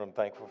 Lord, I'm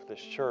thankful for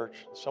this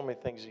church. So many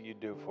things that you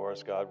do for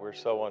us, God. We're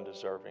so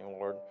undeserving,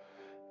 Lord.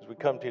 As we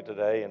come to you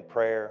today in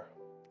prayer,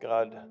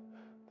 God,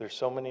 there's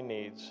so many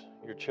needs.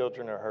 Your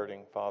children are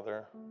hurting,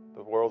 Father.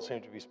 The world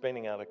seems to be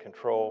spinning out of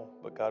control.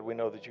 But God, we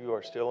know that you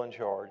are still in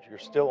charge. You're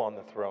still on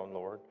the throne,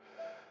 Lord.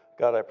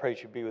 God, I pray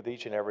that you be with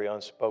each and every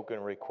unspoken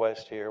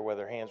request here,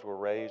 whether hands were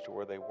raised or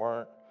where they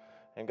weren't.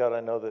 And God,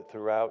 I know that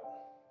throughout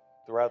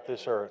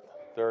this earth,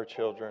 there are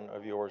children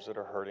of yours that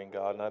are hurting,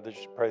 God. And I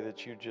just pray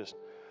that you just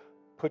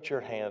put your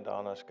hand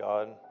on us,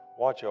 God.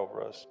 Watch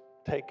over us.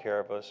 Take care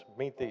of us.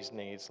 Meet these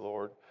needs,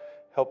 Lord.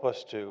 Help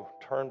us to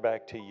turn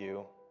back to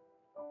you.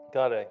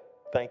 God, I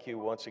thank you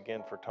once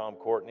again for Tom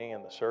Courtney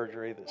and the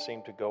surgery that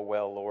seemed to go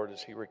well, Lord,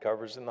 as he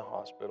recovers in the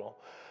hospital.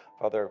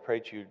 Father, I pray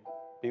that you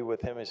be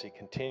with him as he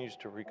continues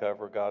to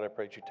recover. God, I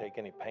pray that you take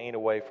any pain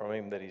away from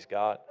him that he's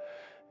got.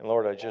 And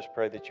Lord, I just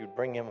pray that you'd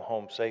bring him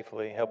home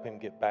safely, help him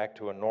get back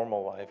to a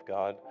normal life,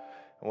 God.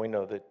 And we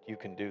know that you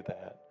can do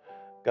that.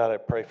 God, I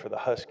pray for the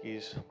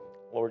Huskies.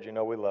 Lord, you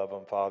know we love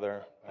them,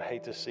 Father. I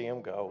hate to see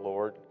him go,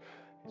 Lord.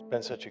 He's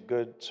been such a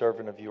good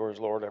servant of yours,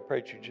 Lord. I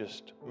pray that you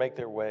just make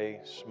their way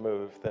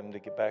smooth, them to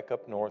get back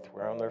up north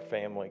around their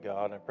family,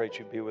 God. I pray that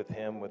you be with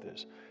him with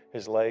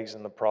his legs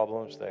and the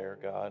problems there,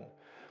 God.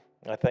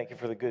 I thank you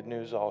for the good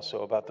news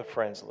also about the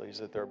Friendsleys,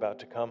 that they're about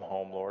to come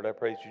home, Lord. I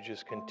pray that you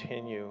just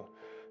continue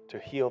to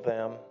heal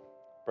them,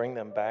 bring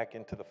them back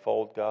into the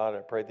fold, God.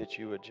 I pray that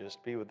you would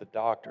just be with the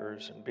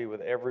doctors and be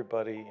with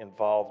everybody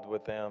involved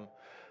with them.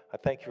 I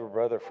thank you for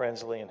Brother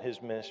Friendsley and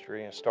his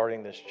ministry and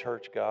starting this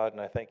church, God,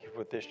 and I thank you for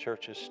what this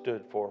church has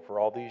stood for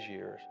all these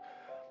years.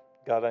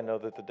 God, I know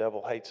that the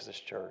devil hates this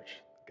church.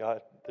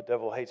 God, the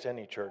devil hates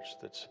any church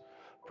that's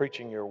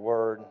preaching your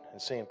word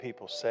and seeing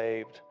people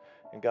saved.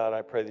 And God,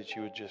 I pray that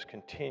you would just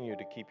continue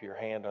to keep your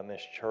hand on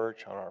this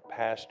church, on our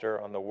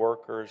pastor, on the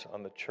workers,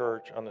 on the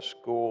church, on the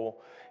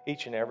school,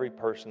 each and every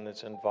person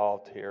that's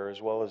involved here,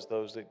 as well as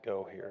those that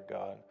go here,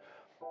 God.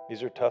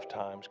 These are tough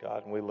times,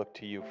 God, and we look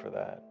to you for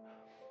that.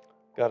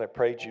 God, I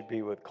prayed you'd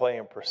be with Clay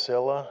and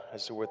Priscilla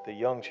as they're with the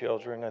young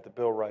children at the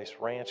Bill Rice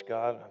Ranch,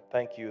 God. I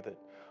thank you that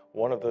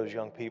one of those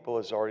young people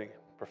has already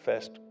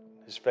professed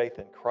his faith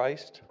in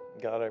Christ.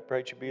 God, I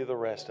pray you be with the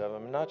rest of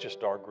them, not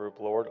just our group,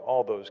 Lord,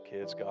 all those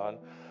kids, God.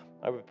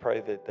 I would pray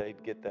that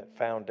they'd get that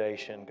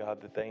foundation, God,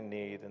 that they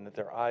need, and that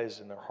their eyes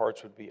and their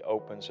hearts would be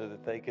open so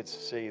that they could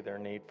see their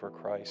need for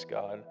Christ,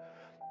 God.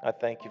 I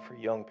thank you for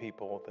young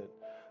people that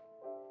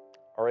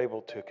are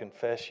able to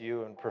confess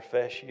you and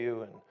profess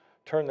you and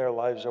turn their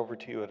lives over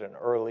to you at an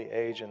early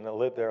age and to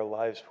live their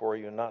lives for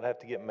you and not have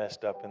to get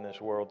messed up in this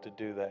world to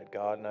do that,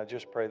 God. And I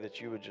just pray that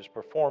you would just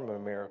perform a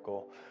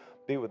miracle.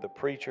 Be with the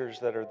preachers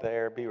that are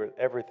there. Be with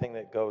everything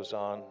that goes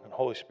on. And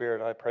Holy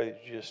Spirit, I pray that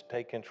you just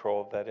take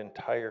control of that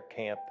entire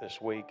camp this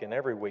week and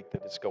every week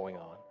that it's going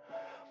on.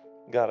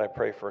 God, I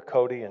pray for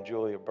Cody and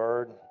Julia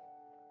Bird.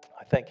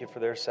 I thank you for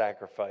their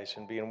sacrifice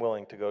and being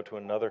willing to go to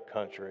another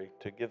country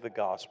to give the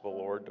gospel,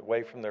 Lord,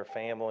 away from their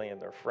family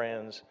and their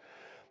friends.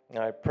 And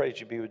I pray that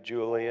you be with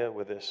Julia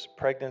with this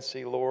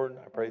pregnancy, Lord.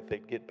 I pray that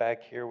they'd get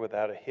back here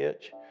without a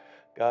hitch.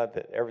 God,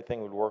 that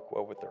everything would work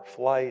well with their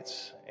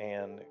flights.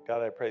 And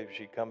God, I pray that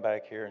she'd come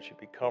back here and she'd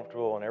be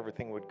comfortable and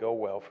everything would go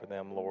well for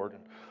them, Lord.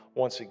 And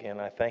once again,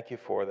 I thank you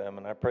for them.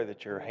 And I pray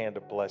that your hand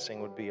of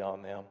blessing would be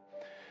on them.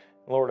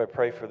 Lord, I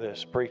pray for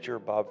this preacher,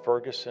 Bob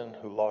Ferguson,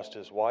 who lost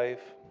his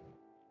wife.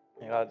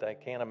 God, I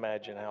can't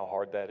imagine how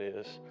hard that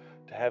is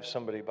to have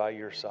somebody by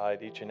your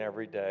side each and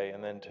every day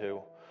and then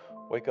to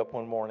wake up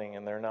one morning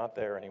and they're not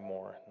there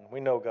anymore. And we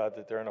know, God,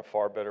 that they're in a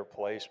far better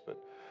place, but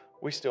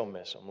we still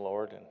miss them,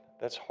 Lord. And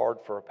that's hard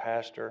for a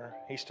pastor.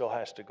 He still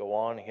has to go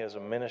on. He has a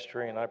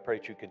ministry, and I pray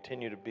that you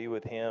continue to be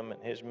with him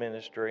and his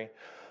ministry.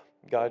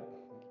 God,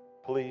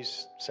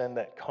 please send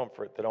that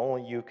comfort that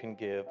only you can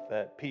give,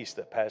 that peace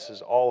that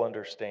passes all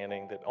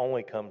understanding that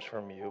only comes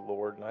from you,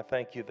 Lord. And I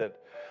thank you that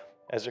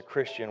as a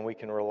Christian, we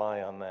can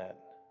rely on that.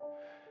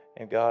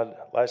 And God,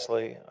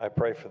 lastly, I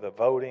pray for the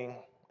voting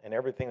and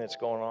everything that's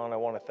going on. I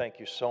want to thank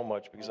you so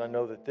much because I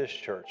know that this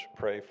church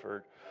prayed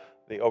for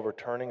the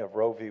overturning of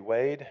Roe v.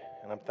 Wade,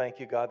 and I thank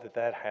you, God, that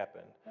that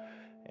happened.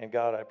 And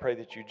God, I pray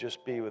that you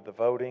just be with the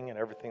voting and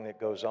everything that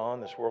goes on.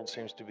 This world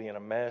seems to be in a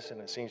mess, and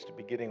it seems to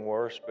be getting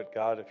worse. But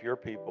God, if your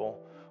people,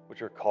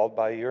 which are called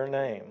by your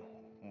name,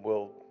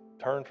 will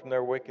turn from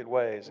their wicked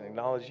ways and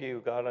acknowledge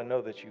you, God, I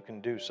know that you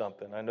can do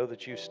something. I know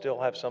that you still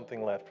have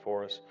something left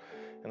for us.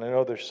 And I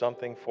know there's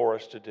something for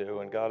us to do.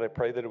 And God, I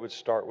pray that it would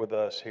start with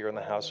us here in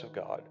the house of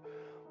God.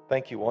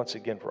 Thank you once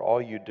again for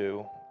all you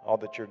do, all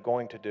that you're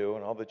going to do,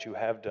 and all that you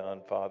have done,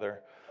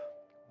 Father.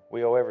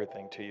 We owe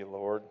everything to you,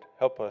 Lord.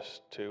 Help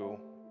us to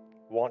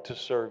want to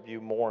serve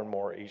you more and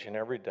more each and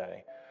every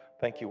day.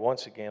 Thank you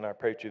once again. I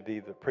pray that you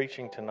be the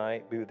preaching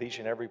tonight, be with each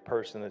and every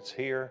person that's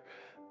here.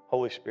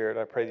 Holy Spirit,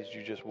 I pray that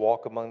you just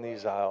walk among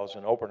these aisles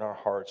and open our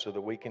hearts so that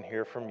we can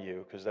hear from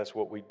you, because that's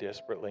what we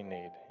desperately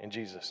need. In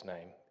Jesus'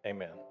 name,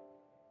 amen.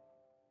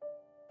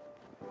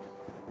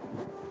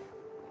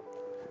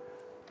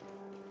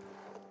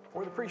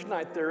 For the preaching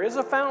tonight, there is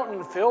a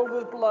fountain filled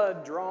with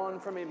blood drawn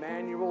from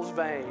Emmanuel's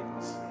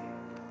veins.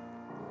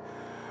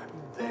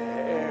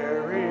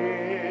 There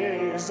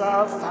is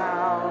a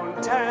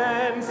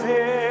fountain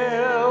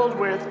filled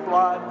with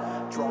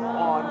blood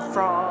drawn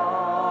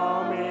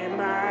from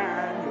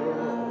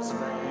Emmanuel's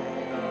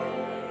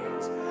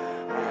veins,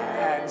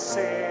 and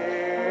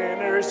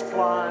sinners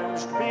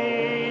plunged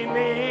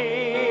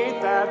beneath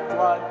that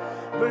blood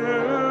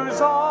lose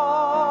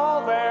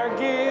all their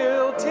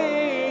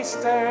guilty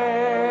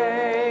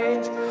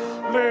stains,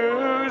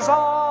 lose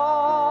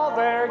all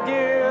their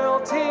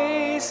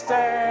guilty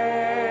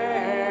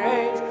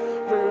stains,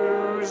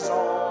 lose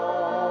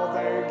all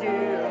their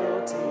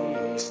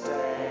guilty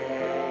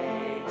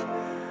stains,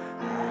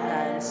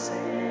 and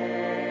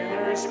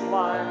sinners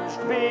plunged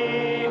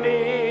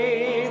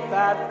beneath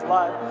that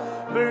flood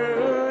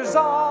lose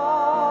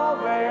all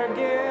their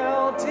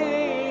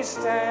guilty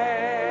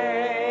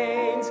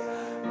stains.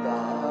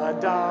 The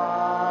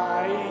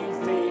dying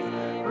thief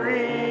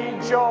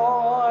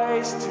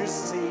rejoiced to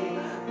see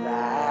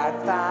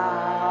that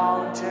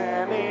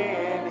fountain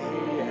in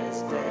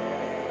his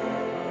day,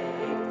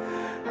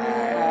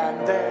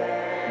 and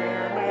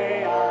there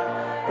may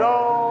I,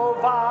 though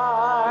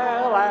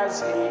vile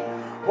as he,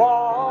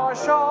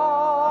 wash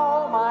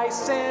all my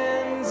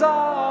sins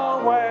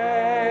away,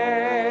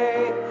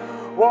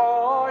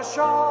 wash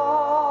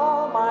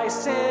all my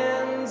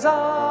sins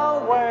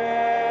away,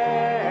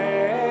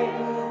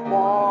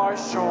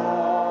 wash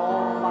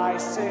all my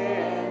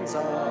sins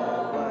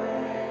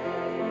away,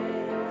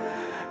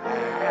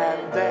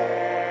 and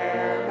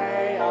there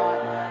may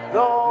I,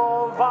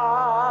 though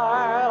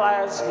vile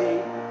as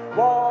he,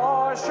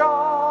 wash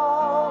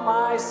all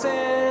my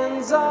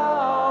sins away.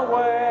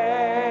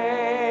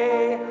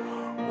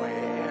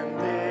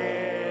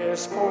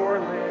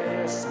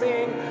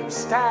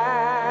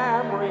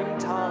 stammering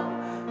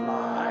tongue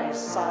lies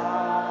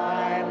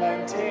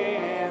silent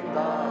in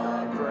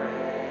the grave.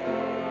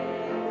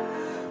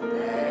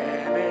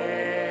 Then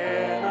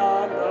in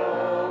a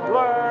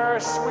nobler,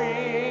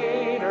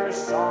 sweeter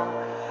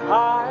song,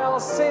 I'll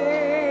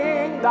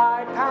sing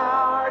thy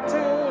power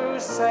to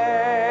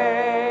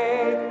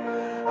save.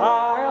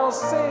 I'll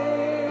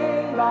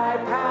sing thy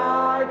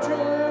power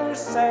to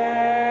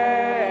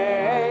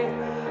save.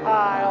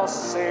 I'll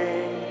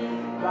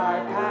sing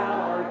thy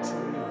power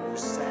to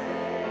save.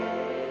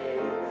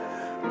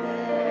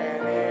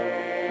 Then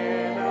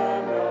in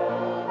a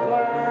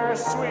nobler,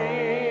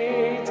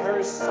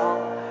 sweeter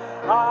song,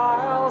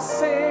 I'll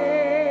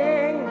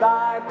sing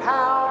thy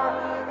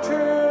power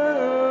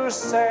to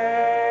save.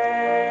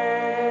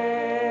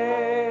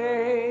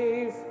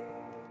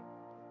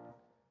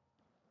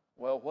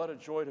 Well, what a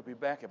joy to be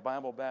back at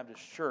Bible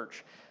Baptist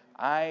Church.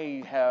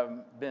 I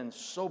have been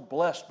so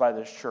blessed by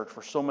this church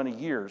for so many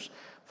years.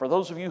 For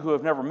those of you who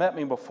have never met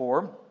me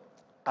before,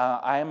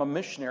 I am a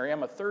missionary.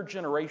 I'm a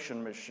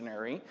third-generation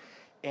missionary,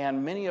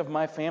 and many of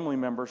my family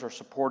members are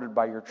supported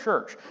by your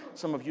church.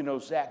 Some of you know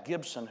Zach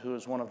Gibson, who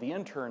is one of the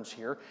interns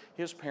here.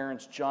 His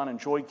parents, John and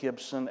Joy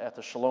Gibson, at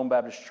the Shalom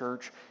Baptist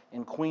Church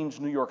in Queens,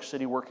 New York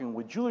City, working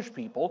with Jewish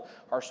people,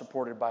 are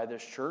supported by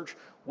this church.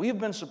 We've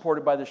been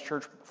supported by this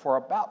church for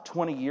about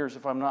 20 years,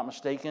 if I'm not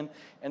mistaken,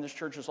 and this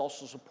church has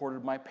also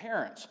supported my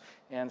parents.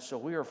 And so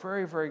we are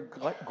very, very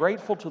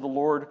grateful to the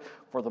Lord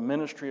for the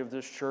ministry of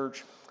this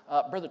church.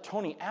 Brother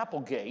Tony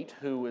Applegate,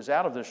 who is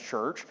out of this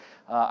church,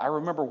 I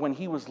remember when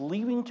he was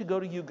leaving to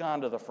go to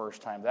Uganda the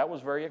first time. That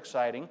was very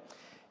exciting.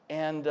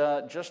 And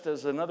just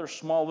as another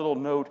small little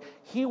note,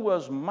 he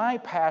was my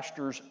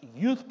pastor's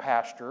youth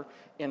pastor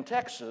in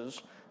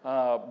Texas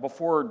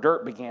before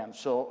Dirt began.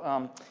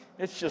 So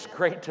it's just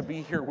great to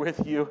be here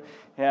with you,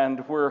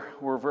 and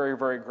we're very,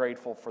 very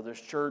grateful for this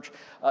church.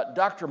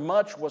 Dr.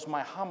 Much was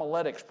my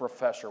homiletics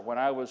professor when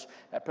I was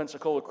at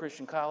Pensacola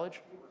Christian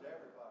College.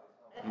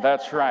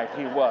 That's right,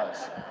 he was.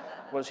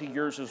 Was he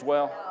yours as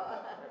well?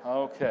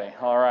 Okay,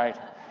 all right.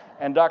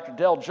 And Dr.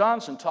 Dell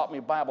Johnson taught me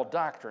Bible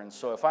doctrine,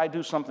 so if I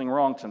do something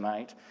wrong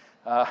tonight,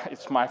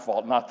 it's my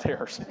fault, not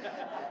theirs.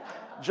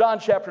 John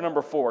chapter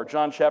number 4.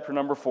 John chapter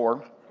number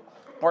 4.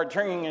 Or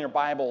turning in your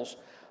Bibles,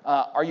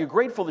 are you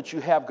grateful that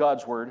you have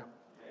God's Word?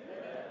 Amen.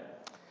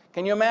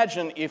 Can you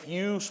imagine if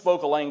you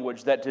spoke a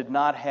language that did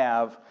not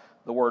have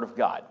the Word of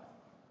God?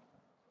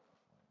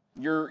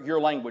 Your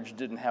language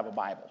didn't have a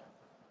Bible.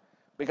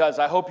 Because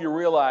I hope you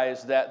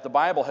realize that the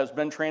Bible has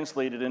been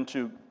translated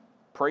into,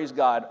 praise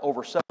God,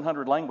 over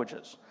 700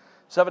 languages.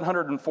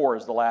 704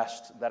 is the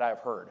last that I've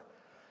heard.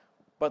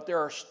 But there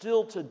are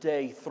still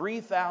today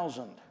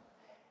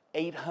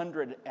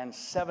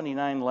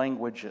 3,879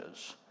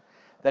 languages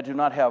that do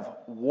not have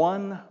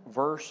one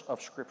verse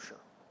of Scripture.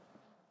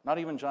 Not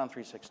even John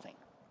 3:16.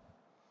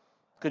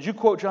 Could you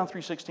quote John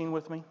 3:16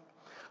 with me?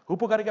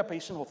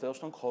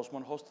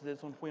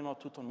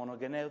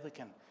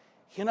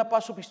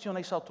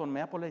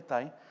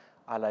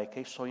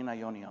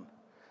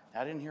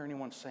 I didn't hear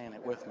anyone saying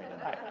it with me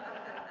tonight.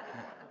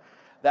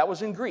 That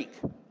was in Greek.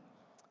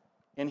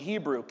 In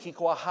Hebrew,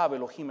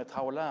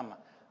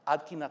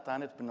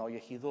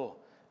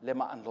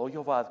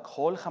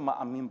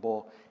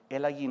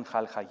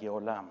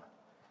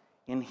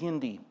 in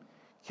Hindi,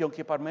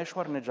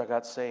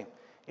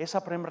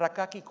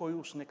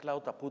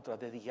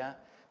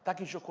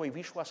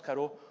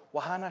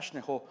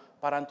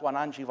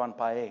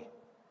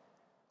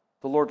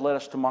 the Lord led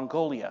us to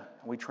Mongolia.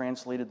 We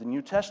translated the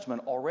New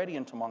Testament already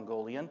into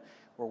Mongolian.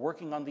 We're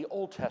working on the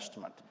Old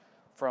Testament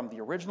from the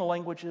original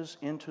languages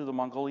into the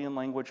Mongolian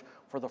language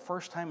for the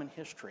first time in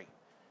history.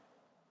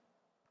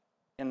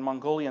 In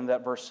Mongolian,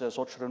 that verse says,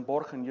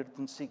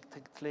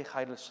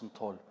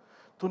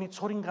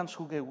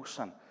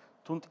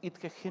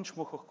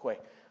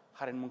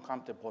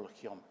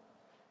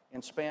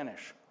 in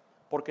Spanish,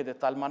 porque de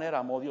tal manera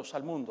amó Dios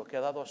al mundo que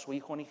ha dado a su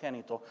Hijo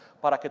unigénito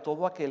para que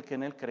todo aquel que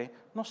en él cree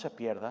no se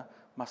pierda,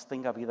 mas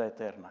tenga vida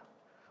eterna.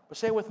 But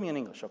say it with me in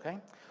English, okay?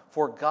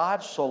 For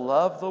God so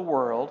loved the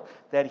world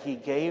that he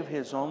gave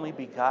his only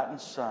begotten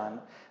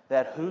Son,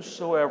 that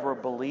whosoever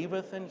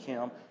believeth in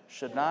him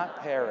should not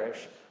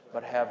perish,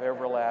 but have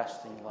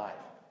everlasting life.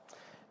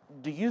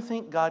 Do you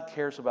think God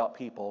cares about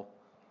people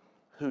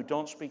who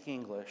don't speak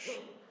English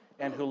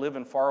and who live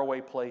in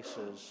faraway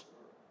places,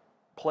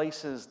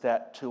 places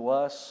that to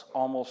us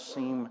almost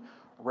seem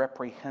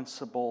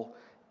reprehensible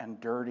and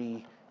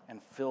dirty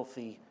and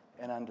filthy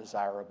and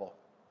undesirable?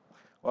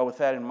 Well, with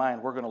that in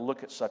mind, we're going to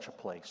look at such a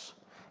place.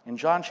 In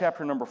John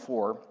chapter number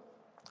 4,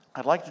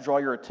 I'd like to draw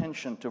your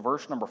attention to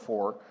verse number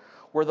 4,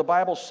 where the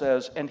Bible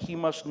says, and he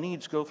must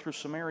needs go through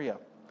Samaria.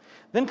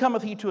 Then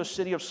cometh he to a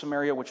city of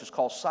Samaria, which is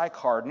called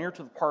Sychar, near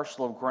to the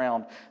parcel of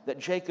ground that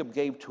Jacob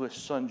gave to his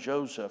son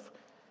Joseph.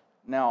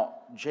 Now,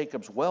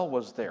 Jacob's well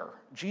was there.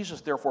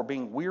 Jesus, therefore,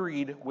 being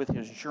wearied with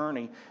his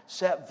journey,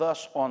 sat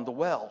thus on the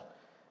well.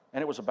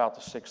 And it was about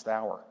the 6th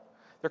hour.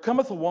 There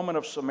cometh a woman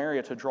of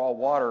Samaria to draw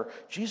water.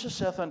 Jesus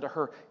saith unto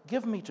her,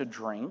 Give me to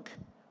drink,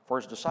 for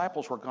his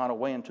disciples were gone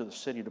away into the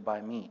city to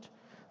buy meat.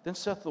 Then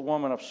saith the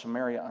woman of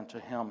Samaria unto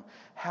him,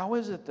 How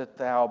is it that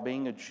thou,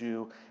 being a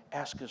Jew,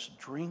 askest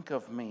drink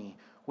of me,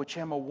 which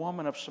am a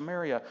woman of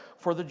Samaria?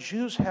 For the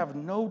Jews have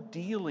no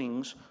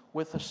dealings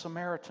with the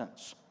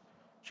Samaritans.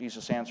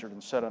 Jesus answered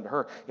and said unto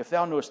her, If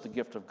thou knewest the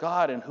gift of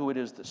God, and who it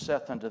is that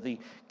saith unto thee,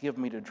 Give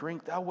me to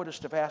drink, thou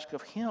wouldest have asked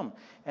of him,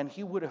 and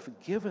he would have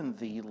given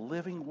thee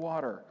living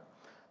water.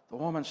 The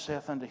woman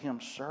saith unto him,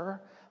 Sir,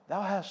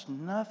 thou hast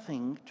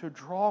nothing to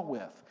draw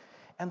with,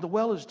 and the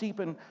well is deep,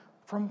 and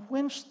from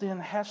whence then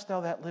hast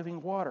thou that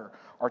living water?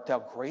 Art thou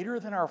greater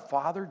than our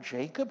father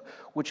Jacob,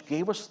 which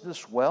gave us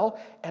this well,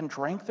 and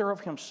drank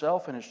thereof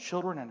himself, and his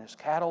children, and his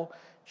cattle?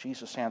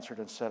 Jesus answered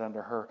and said unto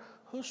her,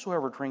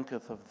 Whosoever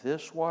drinketh of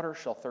this water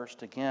shall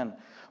thirst again.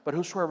 But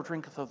whosoever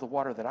drinketh of the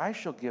water that I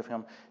shall give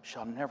him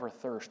shall never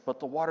thirst. But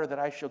the water that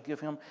I shall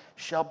give him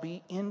shall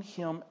be in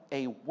him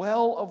a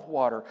well of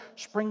water,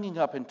 springing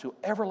up into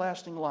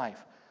everlasting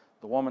life.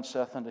 The woman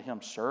saith unto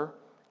him, Sir,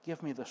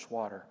 give me this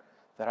water,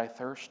 that I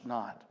thirst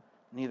not,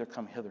 neither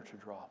come hither to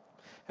draw.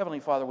 Heavenly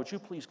Father, would you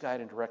please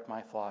guide and direct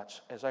my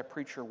thoughts as I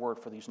preach your word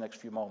for these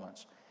next few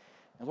moments.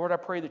 And Lord, I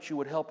pray that you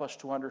would help us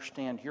to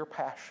understand your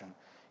passion,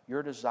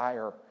 your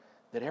desire,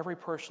 that every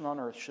person on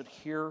earth should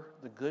hear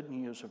the good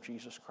news of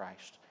Jesus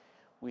Christ.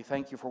 We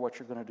thank you for what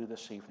you're going to do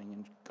this evening.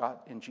 And God,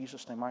 in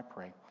Jesus' name I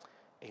pray.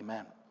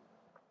 Amen.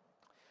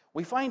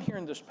 We find here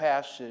in this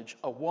passage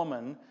a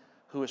woman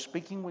who is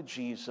speaking with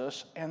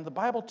Jesus, and the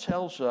Bible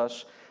tells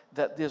us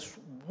that this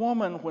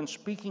woman, when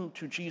speaking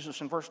to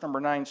Jesus in verse number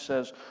 9,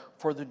 says,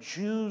 For the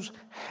Jews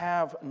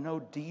have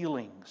no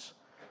dealings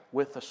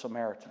with the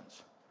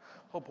Samaritans.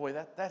 Oh boy,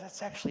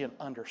 that's actually an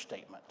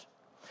understatement.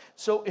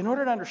 So in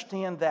order to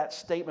understand that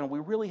statement, we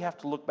really have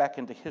to look back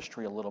into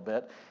history a little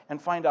bit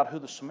and find out who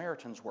the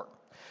Samaritans were.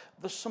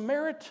 The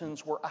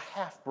Samaritans were a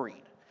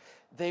half-breed.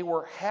 They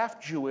were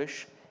half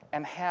Jewish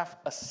and half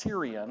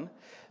Assyrian.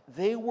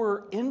 They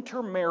were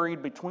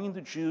intermarried between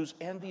the Jews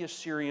and the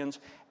Assyrians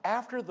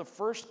after the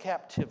first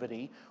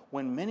captivity,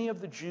 when many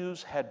of the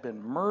Jews had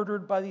been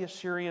murdered by the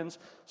Assyrians.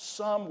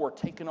 Some were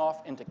taken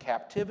off into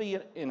captivity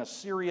in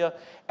Assyria,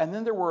 and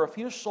then there were a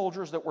few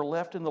soldiers that were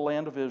left in the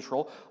land of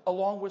Israel,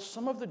 along with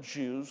some of the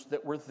Jews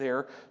that were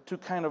there to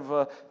kind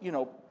of,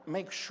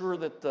 make sure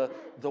that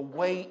the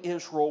way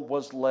Israel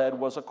was led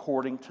was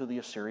according to the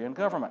Assyrian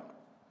government.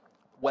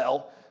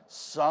 Well,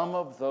 some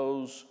of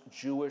those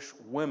Jewish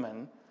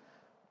women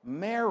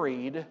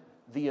married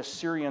the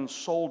Assyrian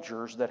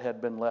soldiers that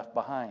had been left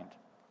behind.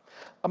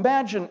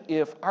 Imagine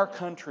if our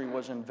country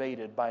was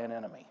invaded by an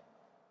enemy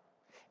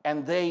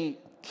and they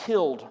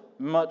killed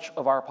much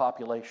of our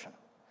population.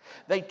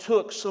 They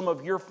took some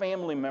of your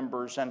family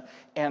members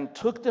and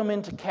took them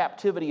into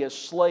captivity as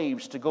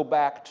slaves to go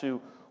back to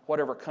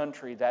whatever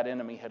country that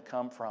enemy had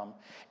come from.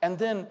 And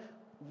then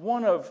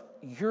one of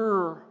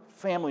your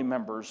family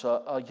members,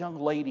 a young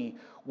lady,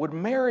 would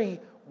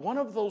marry one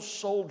of those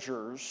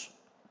soldiers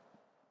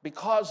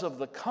because of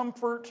the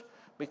comfort,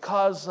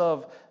 because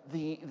of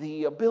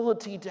the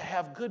ability to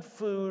have good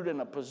food and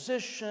a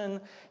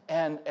position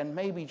and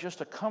maybe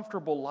just a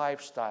comfortable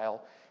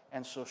lifestyle.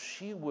 And so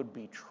she would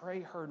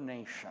betray her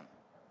nation.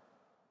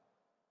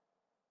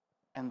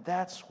 And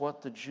that's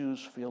what the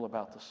Jews feel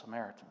about the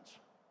Samaritans.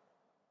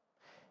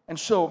 And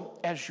so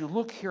as you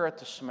look here at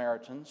the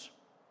Samaritans,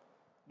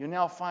 you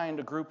now find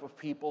a group of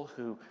people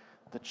who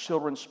the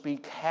children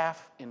speak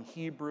half in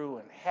Hebrew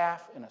and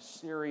half in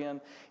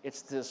Assyrian.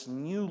 It's this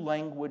new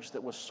language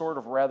that was sort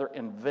of rather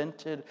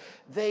invented.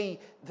 They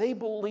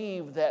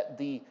believe that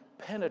the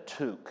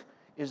Pentateuch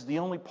is the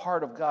only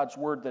part of God's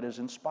Word that is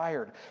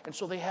inspired. And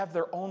so they have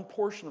their own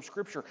portion of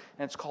Scripture,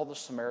 and it's called the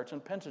Samaritan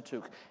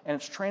Pentateuch, and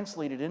it's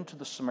translated into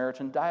the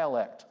Samaritan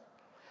dialect.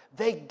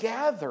 They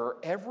gather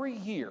every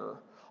year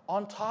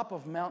on top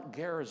of Mount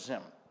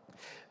Gerizim.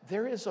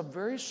 There is a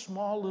very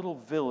small little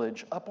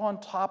village up on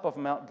top of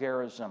Mount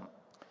Gerizim.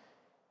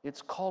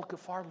 It's called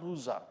Kfar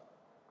Luza.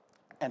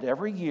 And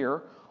every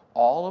year,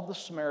 all of the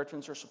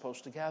Samaritans are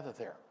supposed to gather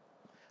there.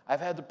 I've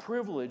had the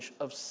privilege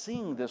of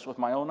seeing this with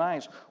my own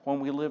eyes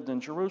when we lived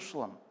in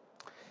Jerusalem.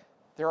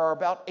 There are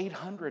about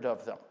 800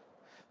 of them.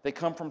 They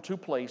come from two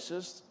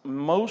places.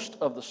 Most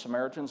of the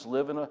Samaritans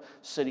live in a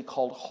city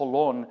called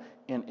Holon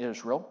in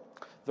Israel.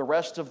 The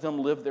rest of them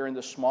live there in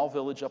this small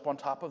village up on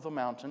top of the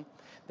mountain.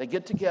 They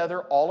get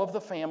together. All of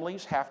the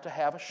families have to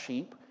have a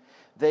sheep.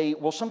 They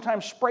will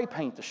sometimes spray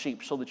paint the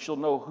sheep so that you'll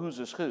know whose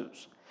is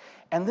whose.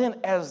 And then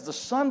as the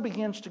sun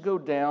begins to go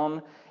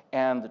down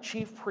and the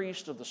chief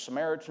priest of the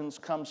Samaritans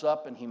comes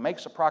up and he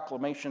makes a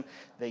proclamation,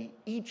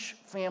 each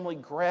family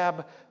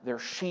grab their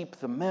sheep.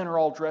 The men are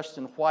all dressed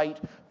in white,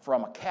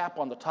 from a cap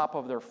on the top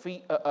of their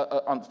feet,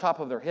 on the top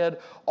of their head,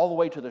 all the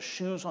way to the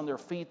shoes on their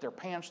feet, their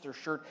pants, their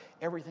shirt.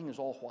 Everything is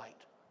all white.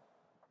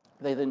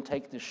 They then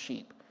take this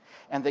sheep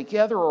and they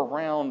gather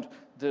around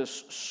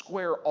this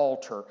square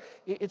altar.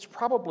 It's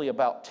probably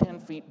about 10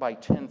 feet by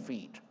 10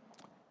 feet,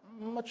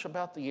 much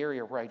about the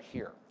area right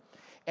here.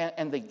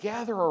 And they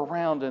gather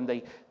around and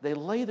they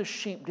lay the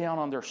sheep down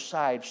on their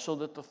side so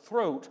that the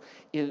throat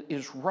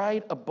is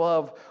right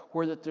above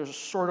where there's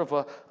sort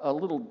of a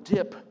little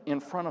dip in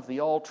front of the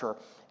altar.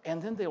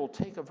 And then they will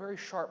take a very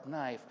sharp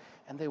knife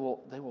and they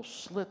will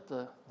slit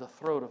the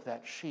throat of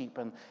that sheep,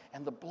 and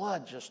the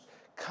blood just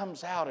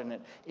comes out, and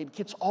it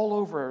gets all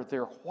over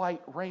their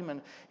white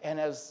raiment. And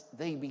as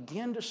they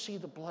begin to see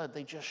the blood,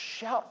 they just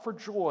shout for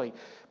joy,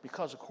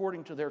 because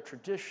according to their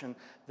tradition,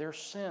 their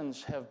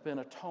sins have been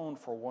atoned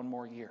for one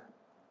more year.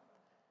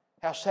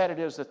 How sad it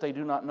is that they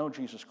do not know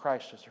Jesus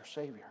Christ as their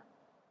Savior.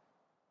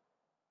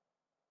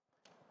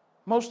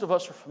 Most of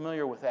us are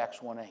familiar with Acts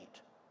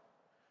 1:8.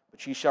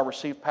 But ye shall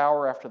receive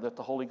power after that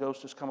the Holy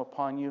Ghost has come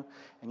upon you,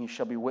 and ye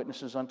shall be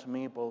witnesses unto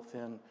me both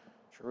in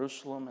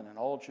Jerusalem and in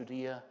all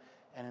Judea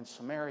and in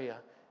Samaria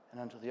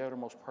and unto the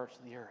uttermost parts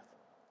of the earth.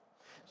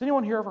 Has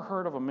anyone here ever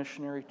heard of a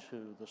missionary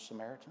to the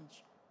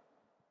Samaritans?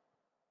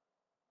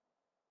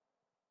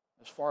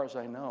 As far as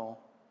I know,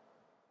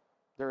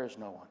 there is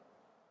no one.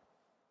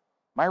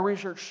 My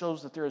research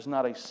shows that there is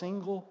not a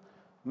single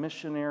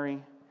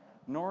missionary,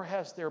 nor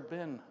has there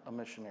been a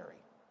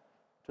missionary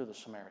to the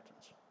Samaritans.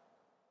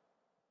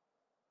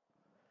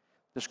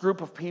 This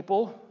group of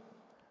people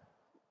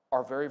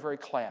are very, very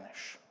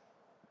clannish.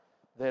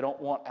 They don't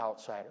want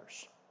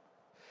outsiders.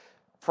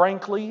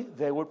 Frankly,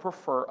 they would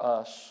prefer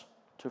us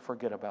to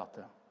forget about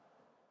them.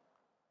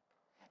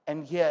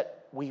 And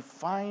yet, we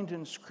find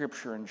in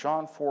Scripture in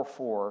John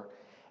 4:4,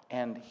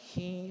 and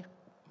he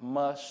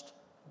must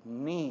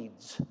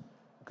needs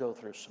go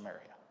through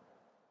Samaria.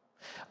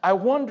 I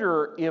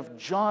wonder if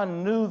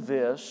John knew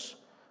this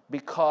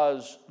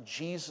because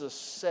Jesus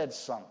said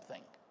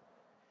something.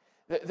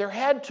 There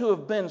had to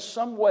have been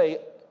some way,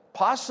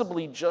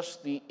 possibly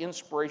just the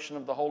inspiration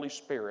of the Holy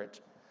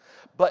Spirit,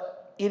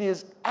 but it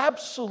is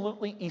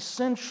absolutely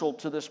essential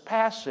to this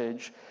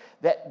passage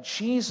that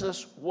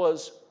Jesus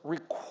was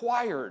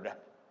required,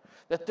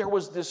 that there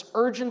was this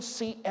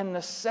urgency and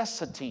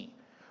necessity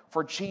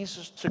for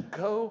Jesus to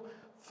go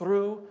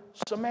through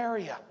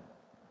Samaria.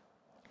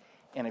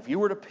 And if you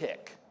were to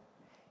pick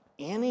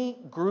any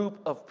group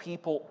of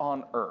people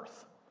on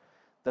earth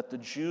that the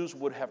Jews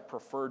would have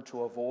preferred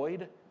to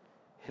avoid,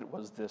 it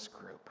was this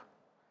group.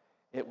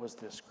 It was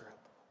this group.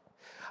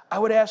 I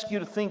would ask you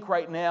to think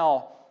right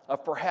now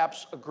of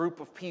perhaps a group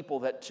of people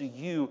that to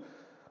you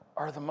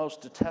are the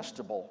most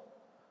detestable,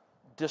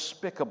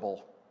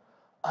 despicable,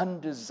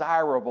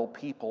 undesirable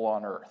people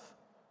on earth.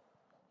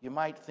 You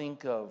might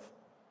think of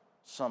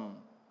some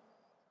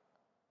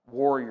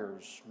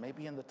warriors,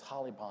 maybe in the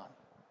Taliban,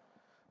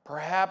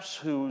 perhaps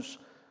whose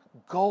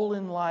goal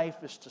in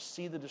life is to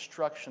see the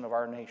destruction of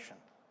our nation.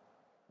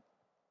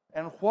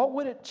 And what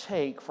would it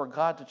take for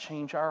God to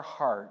change our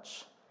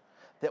hearts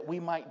that we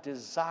might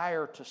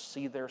desire to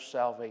see their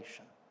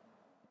salvation?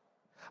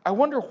 I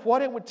wonder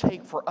what it would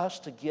take for us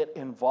to get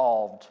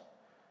involved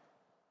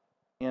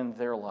in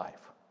their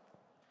life.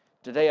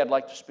 Today I'd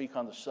like to speak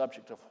on the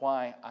subject of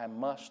why I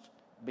must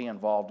be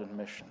involved in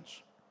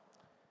missions.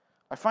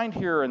 I find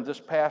here in this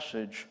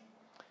passage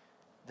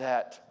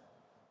that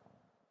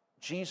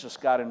Jesus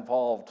got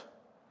involved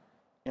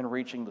in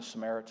reaching the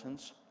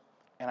Samaritans.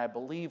 And I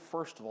believe,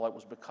 first of all, it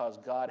was because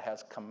God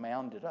has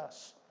commanded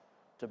us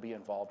to be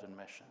involved in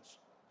missions.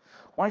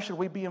 Why should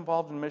we be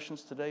involved in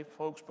missions today,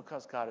 folks?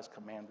 Because God has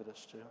commanded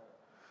us to.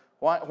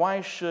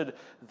 Why should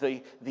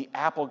the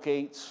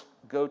Applegates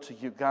go to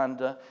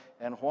Uganda?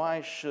 And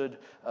why should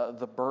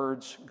the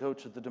Birds go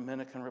to the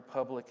Dominican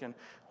Republic? And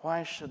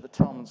why should the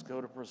Tillmans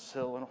go to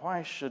Brazil? And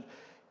why should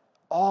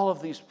all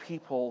of these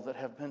people that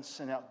have been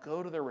sent out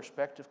go to their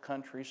respective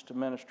countries to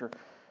minister?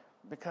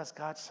 Because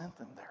God sent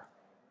them there.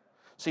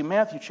 See,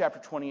 Matthew chapter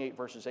 28,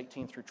 verses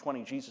 18 through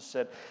 20, Jesus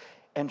said,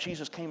 "And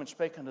Jesus came and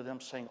spake unto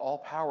them, saying, All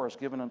power is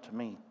given unto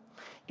me,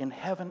 in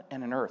heaven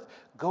and in earth.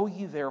 Go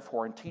ye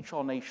therefore and teach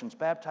all nations,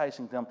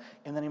 baptizing them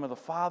in the name of the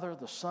Father,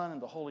 the Son,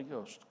 and the Holy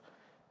Ghost,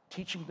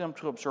 teaching them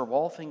to observe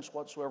all things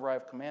whatsoever I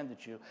have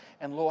commanded you.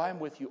 And lo, I am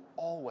with you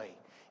always,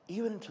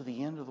 even unto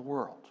the end of the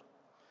world."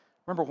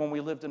 Remember when we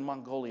lived in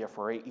Mongolia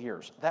for 8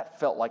 years? That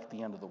felt like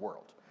the end of the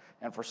world.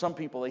 And for some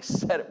people, they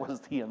said it was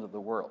the end of the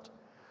world.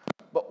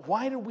 But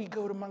why did we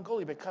go to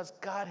Mongolia? Because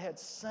God had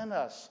sent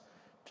us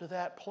to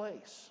that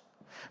place.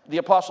 The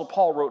Apostle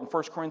Paul wrote in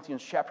 1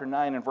 Corinthians chapter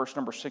 9 and verse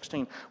number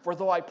 16, "For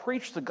though I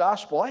preach the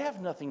gospel, I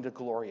have nothing to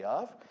glory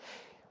of,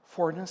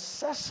 for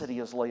necessity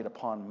is laid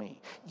upon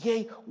me.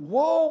 Yea,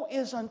 woe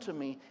is unto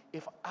me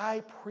if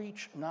I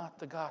preach not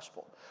the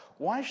gospel."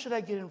 Why should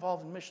I get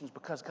involved in missions?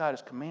 Because God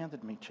has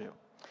commanded me to.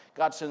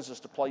 God sends us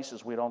to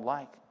places we don't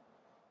like.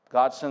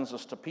 God sends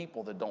us to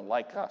people that don't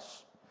like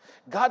us.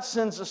 God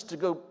sends us to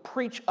go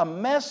preach a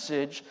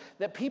message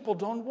that people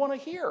don't want to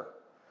hear.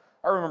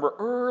 I remember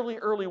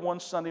early one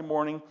Sunday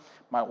morning,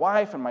 my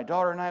wife and my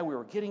daughter and I, we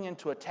were getting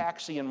into a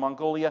taxi in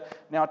Mongolia.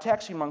 Now, a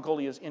taxi in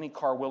Mongolia is any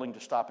car willing to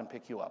stop and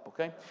pick you up,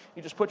 okay?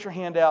 You just put your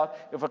hand out.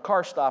 If a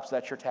car stops,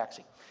 that's your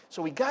taxi.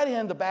 So we got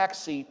in the back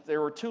seat.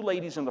 There were 2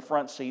 ladies in the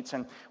front seats,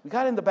 and we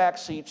got in the back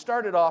seat,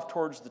 started off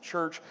towards the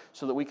church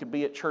so that we could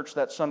be at church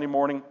that Sunday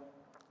morning.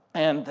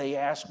 And they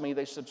asked me,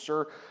 they said,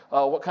 "Sir,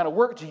 what kind of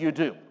work do you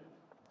do?"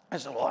 I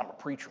said, "Well, I'm a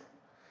preacher,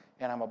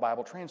 and I'm a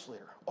Bible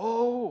translator."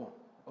 Oh.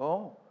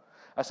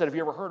 I said, "Have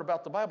you ever heard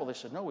about the Bible?" They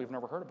said, "No, we've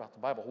never heard about the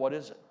Bible. What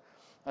is it?"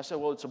 I said,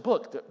 well, it's a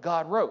book that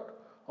God wrote.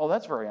 Oh,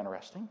 that's very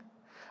interesting.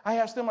 I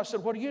asked them, I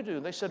said, what do you do?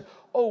 They said,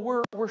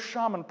 oh, we're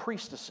shaman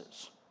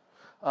priestesses.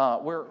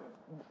 We're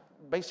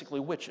basically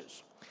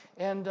witches.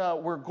 And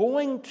we're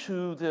going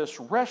to this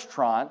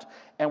restaurant,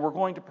 and we're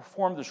going to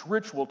perform this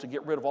ritual to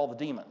get rid of all the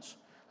demons.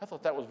 I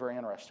thought that was very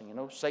interesting,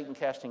 Satan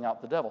casting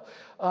out the devil.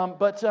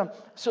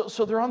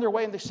 So they're on their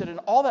way, and they said, and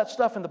all that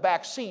stuff in the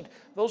back seat,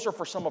 those are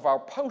for some of our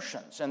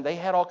potions. And they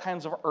had all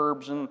kinds of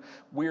herbs and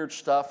weird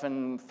stuff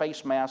and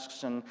face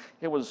masks, and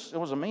it was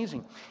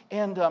amazing.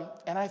 And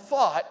I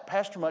thought,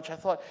 Pastor Much,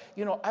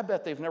 I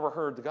bet they've never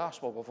heard the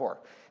gospel before.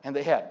 And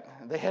they hadn't.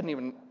 They didn't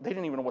even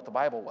know what the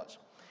Bible was.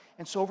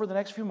 And so over the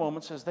next few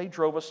moments, as they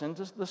drove us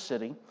into the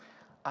city,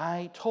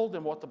 I told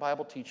them what the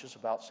Bible teaches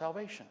about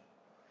salvation.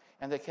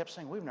 And they kept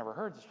saying, we've never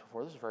heard this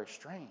before. This is very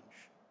strange.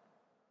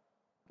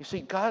 You see,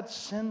 God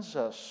sends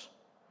us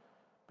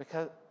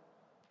because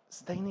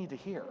they need to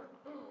hear.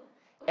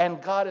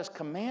 And God has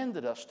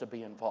commanded us to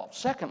be involved.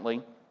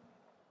 Secondly,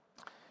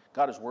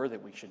 God is worthy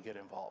we should get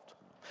involved.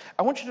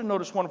 I want you to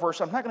notice one verse.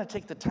 I'm not going to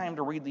take the time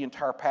to read the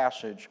entire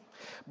passage.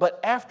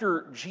 But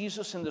after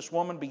Jesus and this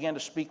woman began to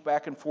speak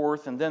back and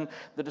forth, and then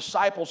the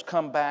disciples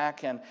come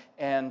back,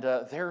 and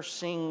they're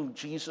seeing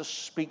Jesus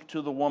speak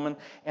to the woman,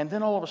 and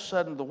then all of a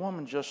sudden the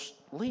woman just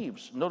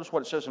leaves. Notice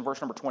what it says in verse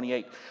number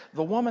 28.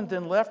 The woman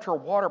then left her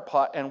water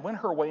pot and went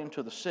her way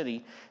into the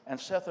city and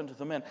saith unto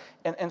the men.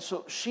 And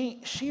so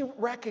she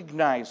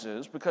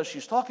recognizes, because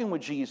she's talking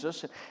with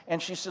Jesus,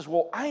 and she says,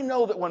 well, I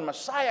know that when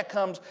Messiah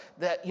comes,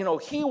 that,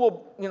 he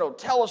will,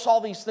 tell us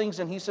all these things.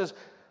 And he says,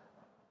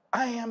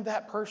 I am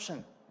that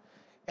person.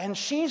 And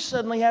she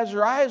suddenly has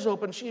her eyes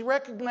open. She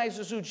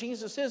recognizes who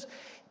Jesus is.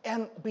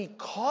 And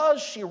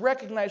because she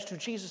recognized who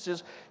Jesus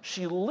is,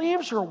 she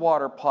leaves her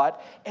water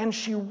pot and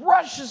she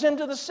rushes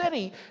into the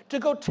city to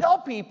go tell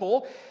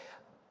people,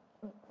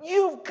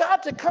 you've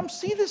got to come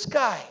see this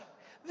guy.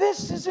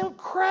 This is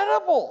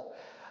incredible.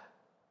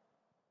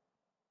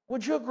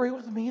 Would you agree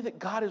with me that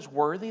God is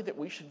worthy, that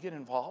we should get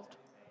involved?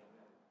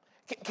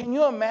 Can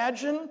you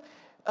imagine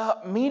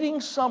meeting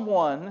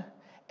someone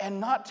and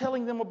not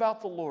telling them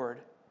about the Lord,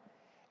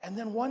 and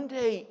then one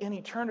day in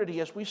eternity,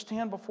 as we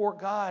stand before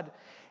God,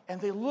 and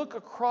they look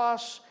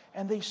across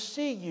and they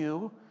see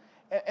you,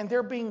 and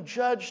they're being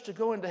judged to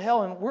go into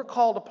hell, and we're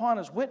called upon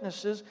as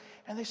witnesses,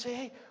 and they say,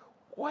 hey,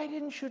 why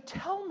didn't you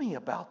tell me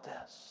about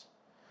this?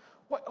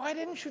 Why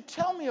didn't you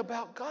tell me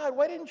about God?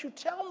 Why didn't you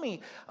tell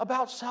me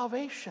about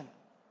salvation?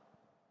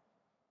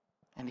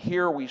 And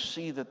here we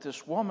see that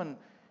this woman,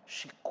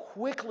 she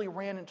quickly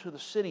ran into the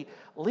city,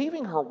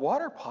 leaving her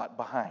water pot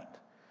behind.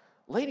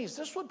 Ladies,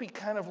 this would be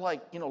kind of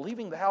like,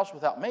 leaving the house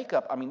without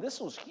makeup. I mean, this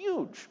was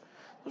huge.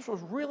 This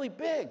was really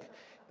big.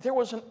 There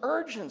was an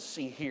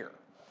urgency here.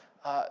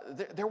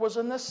 There was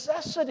a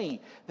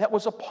necessity that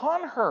was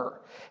upon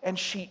her, and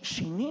she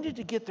needed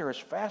to get there as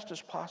fast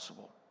as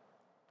possible.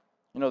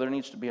 There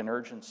needs to be an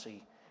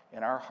urgency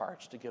in our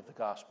hearts to give the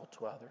gospel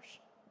to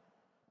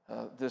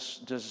others. This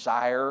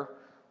desire,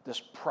 this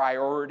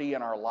priority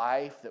in our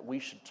life that we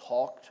should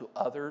talk to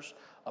others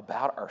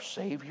about our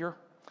Savior.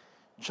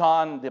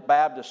 John the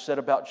Baptist said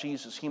about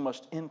Jesus, he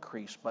must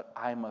increase, but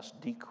I must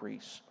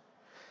decrease.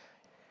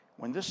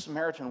 When this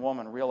Samaritan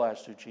woman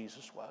realized who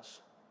Jesus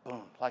was,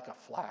 boom, like a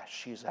flash,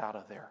 she's out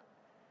of there.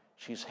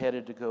 She's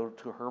headed to go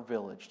to her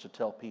village to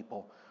tell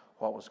people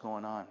what was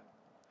going on.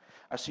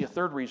 I see a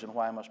third reason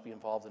why I must be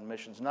involved in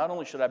missions. Not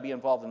only should I be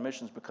involved in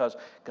missions because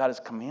God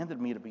has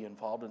commanded me to be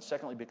involved, and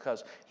secondly,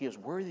 because He is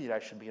worthy that I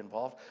should be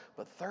involved,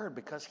 but third,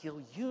 because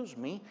He'll use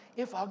me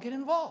if I'll get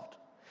involved.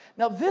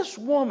 Now, this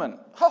woman,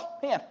 oh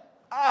man,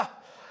 I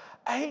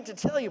hate to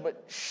tell you,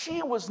 but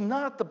she was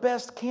not the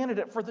best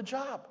candidate for the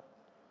job.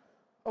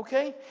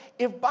 Okay?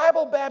 If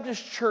Bible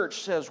Baptist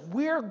Church says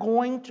we're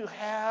going to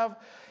have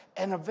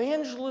an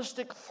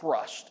evangelistic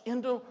thrust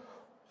into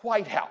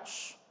White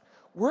House,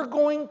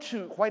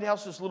 White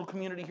House is a little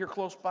community here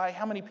close by.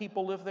 How many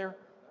people live there?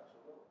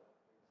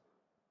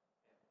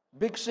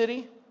 Big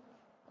city?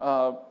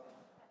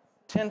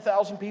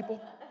 10,000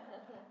 people?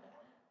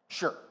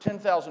 Sure,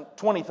 10,000,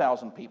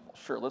 20,000 people.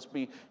 Sure, let's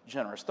be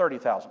generous,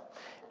 30,000.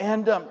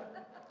 And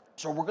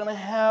so we're going to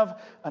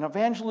have an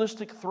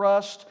evangelistic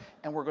thrust,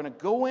 and we're going to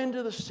go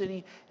into the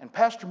city, and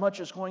Pastor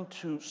Much is going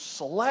to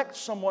select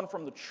someone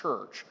from the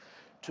church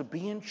to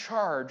be in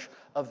charge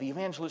of the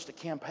evangelistic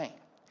campaign.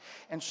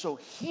 And so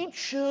he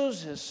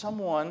chooses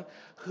someone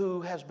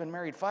who has been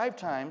married 5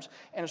 times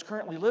and is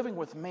currently living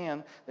with a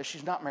man that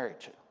she's not married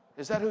to.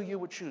 Is that who you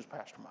would choose,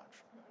 Pastor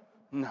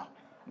Much?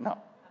 No.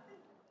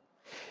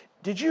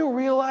 Did you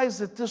realize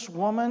that this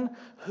woman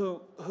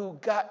who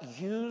got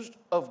used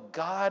of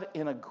God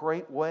in a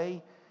great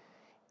way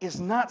is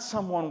not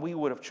someone we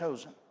would have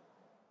chosen?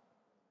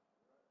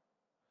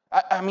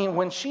 I mean,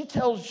 when she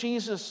tells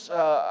Jesus,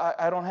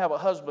 I don't have a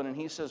husband, and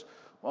he says,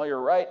 well,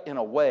 you're right in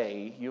a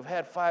way. You've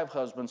had 5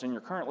 husbands, and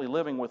you're currently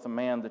living with a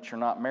man that you're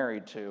not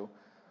married to.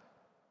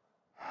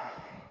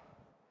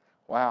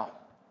 Wow.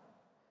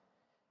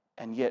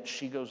 And yet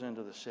she goes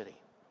into the city.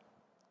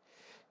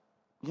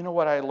 You know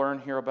what I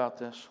learned here about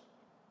this?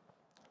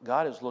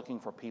 God is looking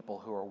for people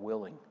who are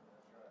willing.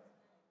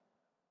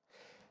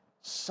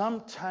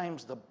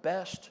 Sometimes the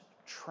best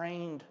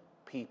trained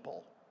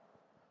people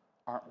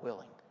aren't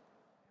willing.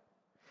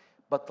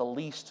 But the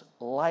least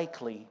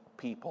likely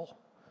people,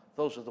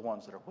 those are the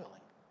ones that are willing.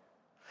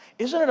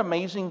 Isn't it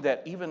amazing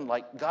that even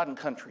like God and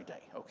Country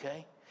Day,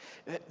 okay?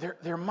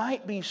 There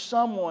might be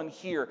someone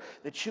here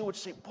that you would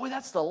say, boy,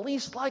 that's the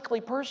least likely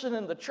person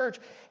in the church.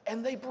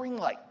 And they bring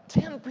like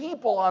 10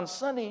 people on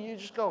Sunday and you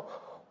just go,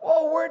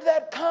 whoa, where'd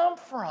that come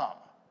from?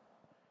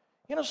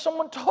 You know,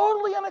 someone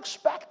totally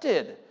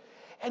unexpected.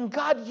 And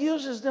God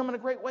uses them in a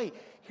great way.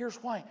 Here's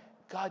why.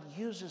 God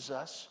uses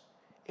us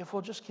if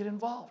we'll just get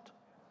involved.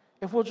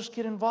 If we'll just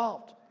get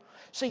involved.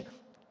 See,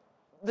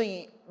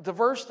 the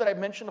verse that I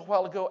mentioned a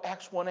while ago,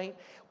 Acts 1:8,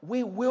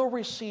 we will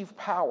receive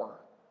power.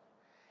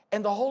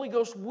 And the Holy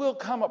Ghost will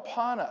come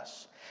upon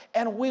us.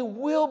 And we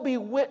will be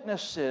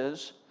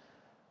witnesses.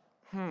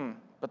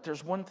 But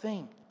there's one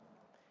thing.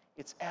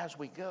 It's as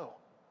we go.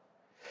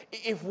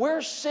 If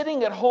we're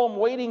sitting at home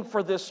waiting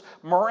for this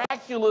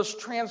miraculous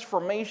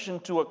transformation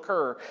to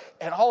occur,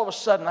 and all of a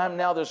sudden I'm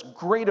now this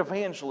great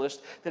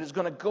evangelist that is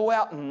going to go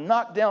out and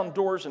knock down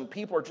doors and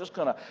people are just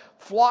going to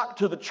flock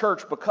to the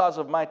church because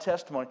of my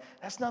testimony,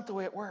 that's not the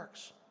way it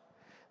works.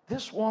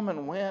 This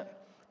woman went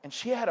and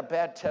she had a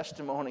bad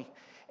testimony,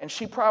 and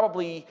she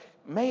probably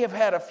may have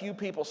had a few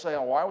people say,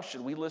 oh, why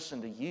should we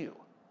listen to you?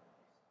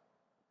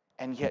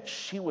 And yet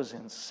she was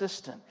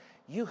insistent.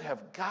 You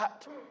have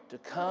got to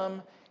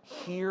come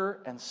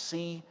hear and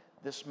see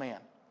this man.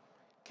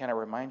 Can I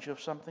remind you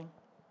of something?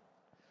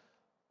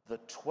 The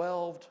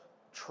 12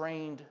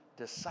 trained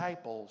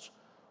disciples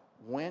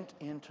went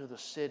into the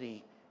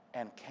city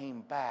and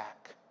came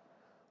back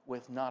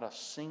with not a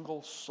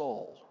single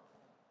soul.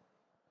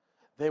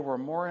 They were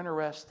more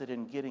interested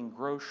in getting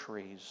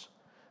groceries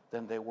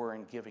than they were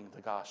in giving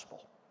the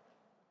gospel.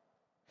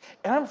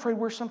 And I'm afraid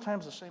we're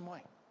sometimes the same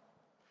way.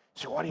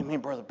 So what do you mean,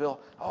 Brother Bill?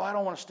 Oh, I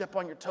don't want to step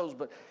on your toes,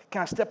 but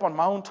can I step on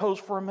my own toes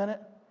for a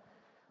minute?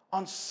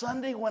 On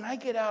Sunday, when I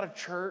get out of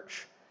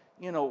church,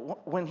 you know,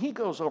 when he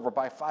goes over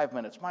by 5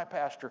 minutes, my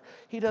pastor,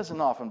 he doesn't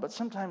often, but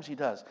sometimes he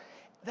does.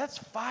 That's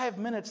 5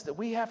 minutes that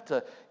we have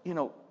to, you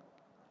know,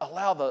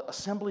 allow the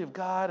Assembly of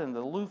God and the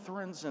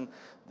Lutherans and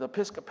the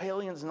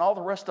Episcopalians and all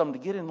the rest of them to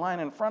get in line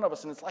in front of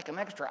us, and it's like an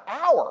extra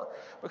hour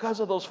because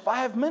of those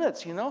 5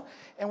 minutes, you know,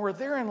 and we're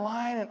there in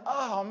line, and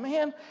oh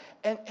man,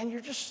 and you're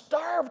just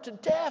starved to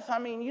death. I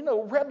mean, you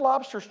know, Red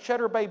Lobster's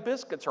Cheddar Bay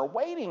biscuits are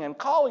waiting and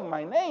calling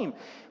my name,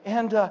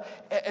 and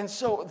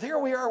so there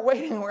we are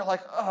waiting, and we're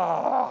like,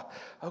 oh,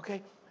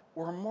 okay.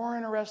 We're more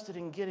interested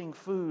in getting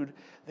food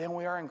than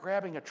we are in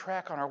grabbing a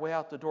tract on our way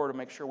out the door to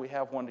make sure we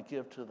have one to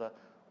give to the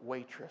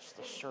waitress,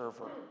 the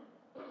server.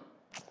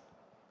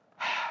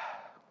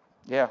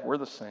 Yeah, we're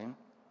the same.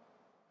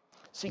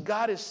 See,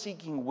 God is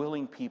seeking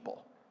willing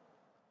people.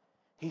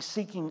 He's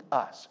seeking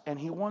us, and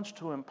He wants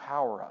to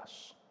empower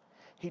us.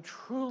 He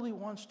truly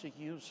wants to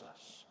use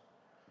us,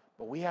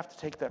 but we have to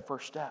take that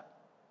first step.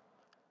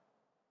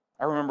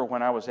 I remember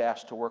when I was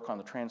asked to work on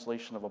the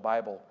translation of a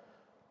Bible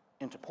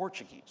into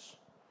Portuguese,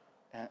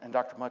 and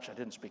Dr. Much, I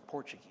didn't speak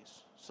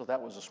Portuguese, so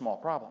that was a small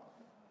problem.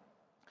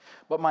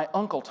 But my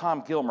uncle,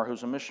 Tom Gilmer,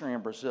 who's a missionary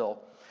in Brazil,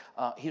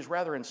 he's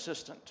rather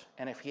insistent.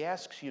 And if he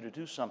asks you to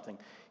do something,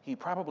 he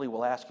probably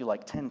will ask you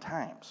like 10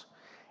 times.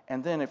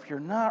 And then if you're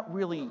not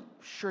really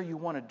sure you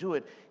want to do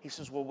it, he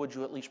says, well, would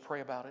you at least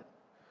pray about it?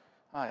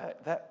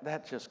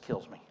 That just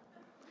kills me.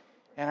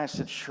 And I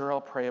said, sure,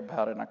 I'll pray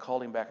about it. And I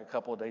called him back a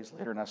couple of days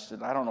later, and I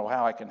said, I don't know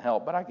how I can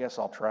help, but I guess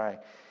I'll try.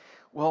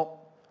 Well,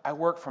 I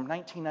worked from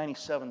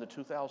 1997 to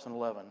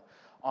 2011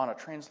 on a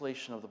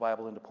translation of the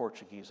Bible into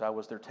Portuguese. I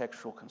was their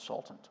textual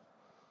consultant.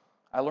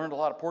 I learned a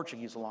lot of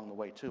Portuguese along the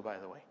way, too, by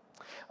the way.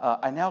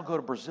 I now go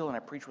to Brazil and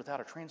I preach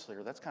without a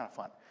translator. That's kind of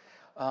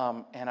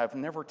fun. And I've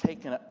never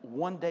taken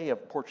one day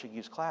of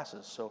Portuguese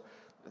classes, so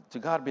to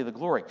God be the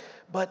glory.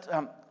 But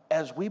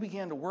as we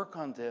began to work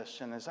on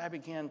this, and as I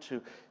began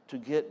to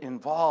get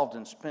involved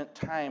and spent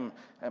time,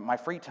 my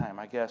free time,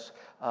 I guess,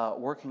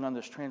 working on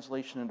this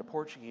translation into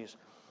Portuguese,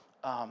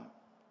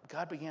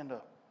 God began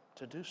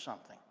to do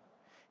something.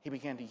 He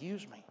began to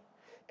use me,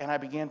 and I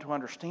began to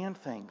understand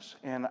things,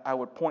 and I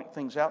would point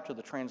things out to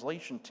the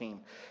translation team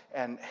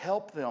and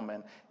help them,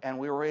 and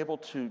we were able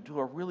to do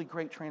a really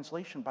great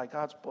translation by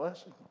God's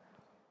blessing.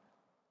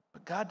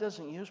 But God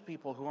doesn't use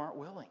people who aren't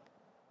willing.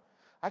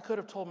 I could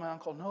have told my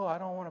uncle, no, I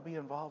don't want to be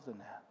involved in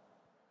that.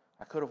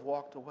 I could have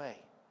walked away,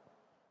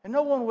 and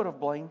no one would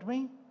have blamed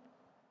me.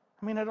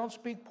 I mean, I don't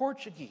speak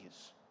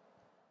Portuguese.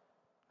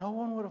 No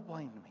one would have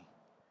blamed me,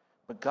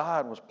 but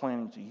God was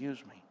planning to use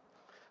me.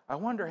 I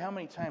wonder how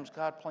many times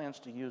God plans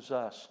to use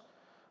us,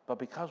 but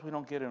because we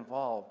don't get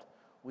involved,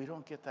 we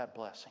don't get that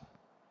blessing.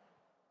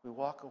 We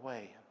walk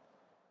away.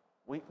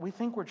 We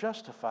think we're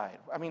justified.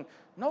 I mean,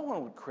 no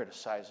one would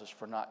criticize us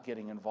for not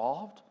getting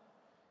involved,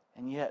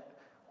 and yet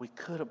we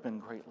could have been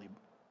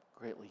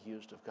greatly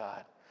used of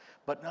God.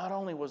 But not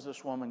only was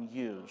this woman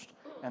used,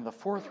 and the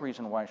fourth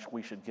reason why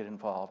we should get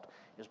involved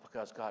is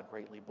because God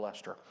greatly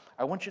blessed her.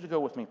 I want you to go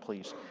with me,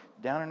 please,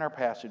 down in our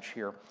passage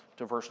here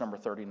to verse number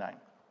 39.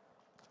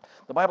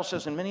 The Bible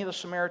says, "And many of the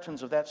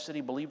Samaritans of that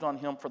city believed on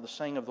him for the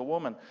saying of the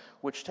woman,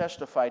 which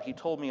testified, He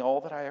told me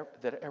all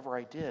that ever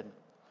I did."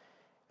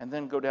 And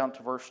then go down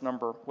to verse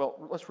number,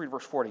 let's read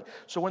verse 40.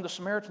 "So when the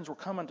Samaritans were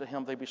come unto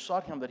him, they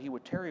besought him that he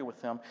would tarry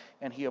with them,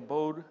 and he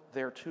abode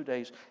there 2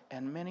 days,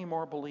 and many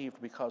more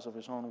believed because of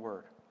his own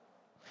word."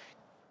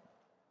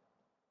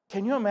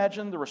 Can you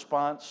imagine the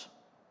response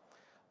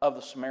of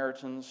the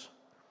Samaritans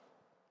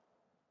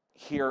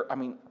here? I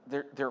mean,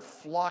 they're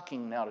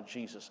flocking now to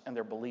Jesus, and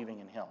they're believing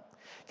in him.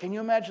 Can you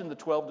imagine the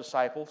 12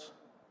 disciples?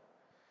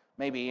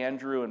 Maybe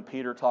Andrew and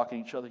Peter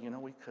talking to each other,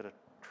 we could have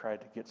tried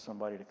to get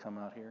somebody to come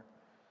out here.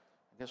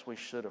 I guess we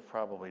should have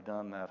probably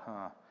done that,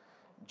 huh?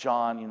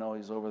 John,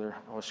 he's over there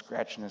always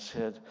scratching his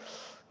head.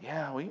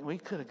 Yeah, we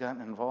could have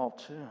gotten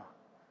involved too,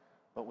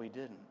 but we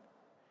didn't.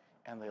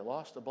 And they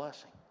lost a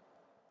blessing.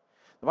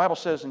 The Bible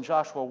says in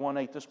Joshua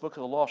 1:8, "This book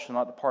of the law shall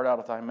not depart out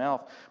of thy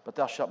mouth, but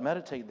thou shalt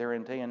meditate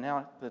therein day and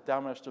night, that thou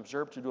mayest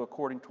observe to do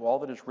according to all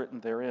that is written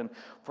therein.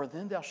 For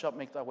then thou shalt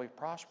make thy way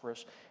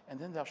prosperous, and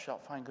then thou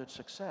shalt find good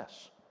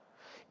success."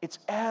 It's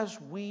as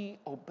we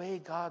obey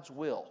God's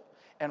will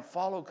and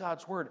follow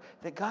God's word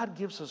that God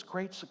gives us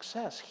great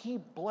success. He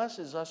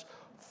blesses us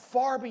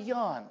far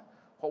beyond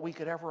what we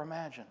could ever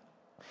imagine.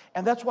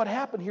 And that's what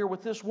happened here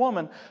with this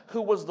woman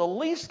who was the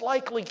least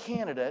likely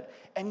candidate,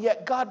 and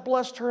yet God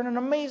blessed her in an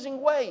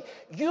amazing way.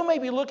 You may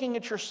be looking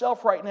at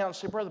yourself right now and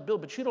say, "Brother Bill,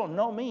 but you don't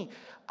know me.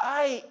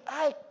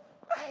 I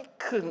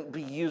couldn't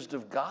be used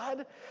of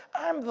God.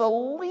 I'm the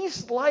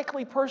least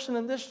likely person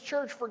in this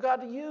church for God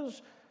to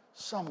use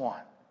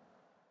someone."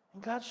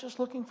 And God's just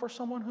looking for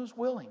someone who's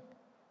willing.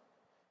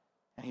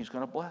 And He's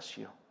going to bless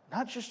you.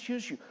 Not just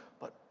use you,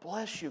 but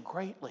bless you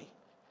greatly.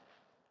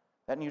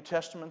 That New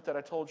Testament that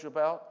I told you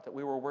about, that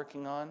we were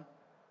working on,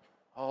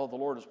 oh, the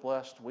Lord is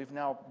blessed. We've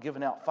now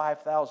given out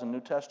 5,000 New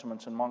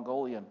Testaments in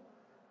Mongolian.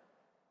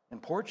 In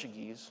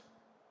Portuguese,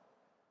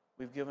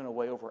 we've given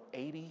away over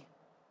 80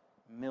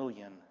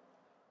 million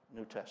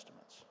New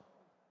Testaments.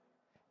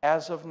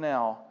 As of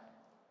now,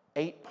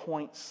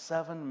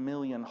 8.7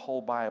 million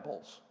whole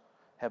Bibles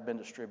have been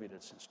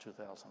distributed since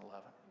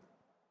 2011.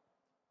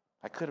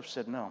 I could have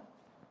said no.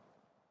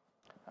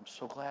 I'm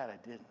so glad I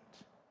didn't.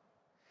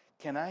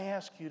 Can I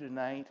ask you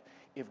tonight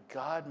if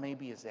God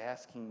maybe is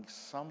asking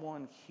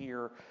someone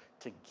here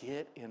to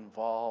get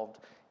involved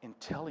in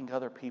telling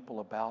other people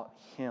about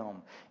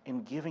Him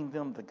and giving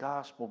them the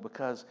gospel,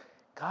 because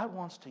God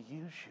wants to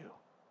use you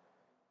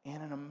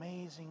in an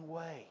amazing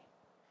way.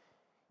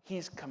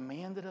 He's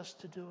commanded us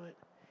to do it.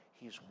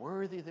 He's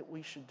worthy that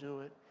we should do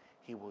it.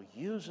 He will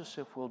use us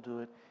if we'll do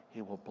it.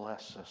 He will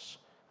bless us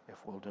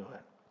if we'll do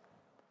it.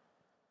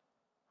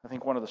 I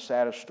think one of the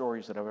saddest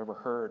stories that I've ever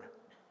heard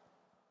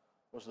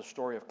was the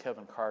story of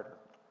Kevin Carter.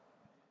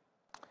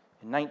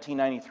 In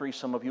 1993,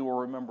 some of you will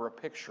remember a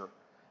picture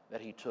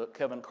that he took.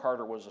 Kevin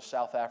Carter was a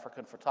South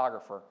African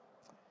photographer.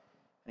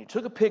 And he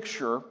took a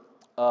picture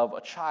of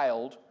a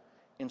child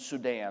in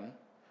Sudan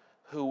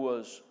who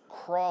was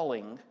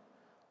crawling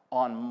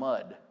on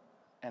mud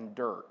and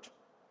dirt,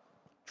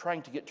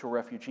 trying to get to a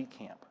refugee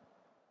camp.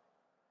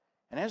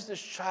 And as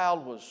this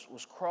child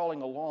was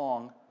crawling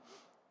along,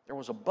 there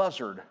was a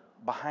buzzard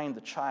behind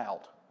the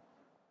child.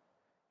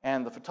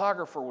 And the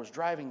photographer was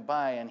driving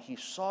by, and he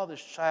saw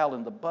this child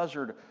and the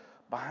buzzard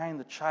behind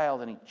the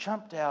child, and he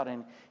jumped out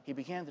and he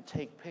began to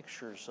take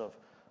pictures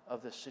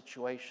of this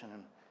situation.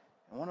 And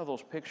one of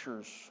those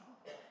pictures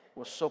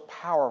was so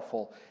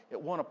powerful,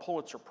 it won a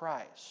Pulitzer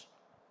Prize.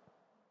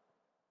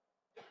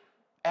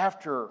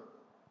 After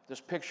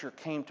this picture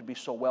came to be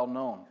so well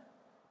known,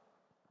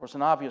 there was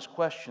an obvious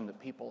question that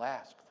people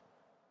asked.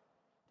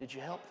 Did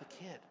you help the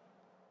kid?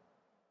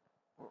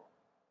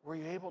 Were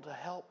you able to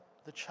help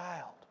the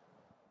child?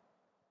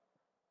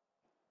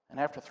 And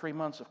after 3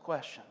 months of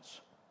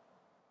questions,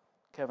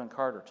 Kevin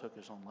Carter took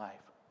his own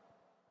life.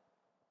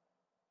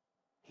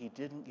 He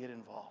didn't get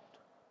involved.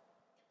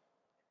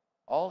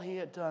 All he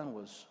had done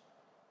was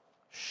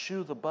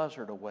shoo the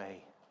buzzard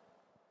away,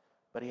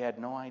 but he had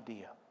no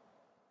idea.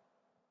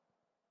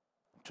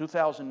 In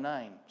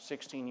 2009,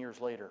 16 years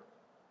later,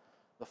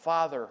 the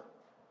father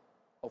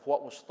of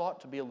what was thought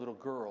to be a little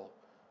girl,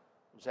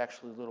 was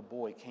actually a little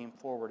boy, came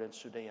forward in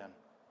Sudan and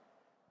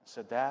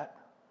said, "That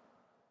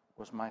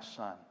was my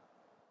son.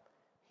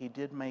 He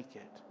did make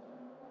it.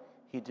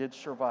 He did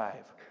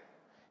survive.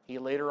 He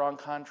later on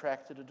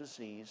contracted a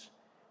disease,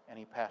 and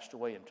he passed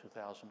away in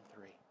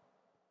 2003.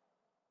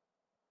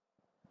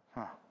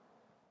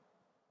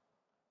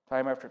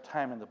 Time after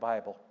time in the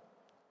Bible,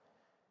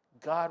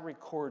 God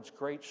records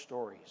great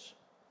stories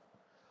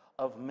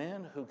of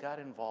men who got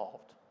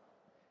involved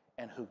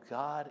and who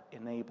God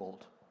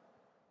enabled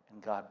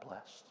and God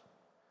blessed.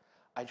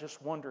 I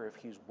just wonder if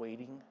He's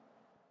waiting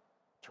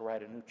to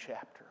write a new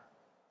chapter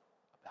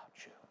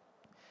about you.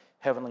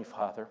 Heavenly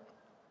Father,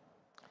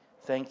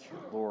 thank you,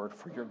 Lord,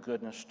 for your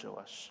goodness to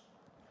us.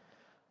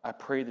 I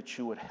pray that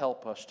you would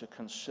help us to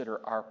consider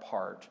our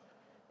part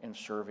in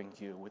serving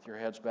you. With your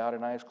heads bowed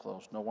and eyes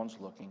closed, no one's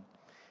looking.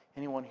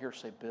 Anyone here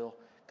say, Bill,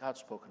 God's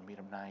spoken to me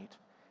tonight,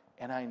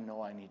 and I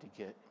know I need to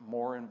get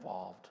more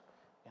involved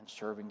in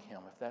serving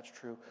him. If that's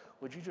true,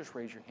 would you just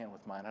raise your hand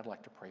with mine? I'd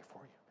like to pray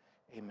for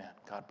you. Amen.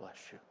 God bless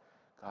you.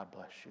 God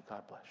bless you.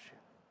 God bless you.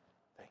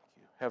 Thank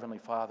you. Heavenly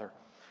Father,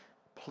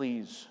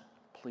 please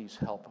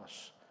help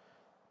us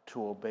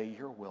to obey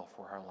your will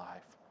for our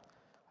life.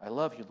 I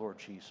love you, Lord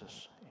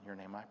Jesus. In your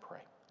name I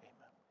pray.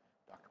 Amen.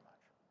 Dr.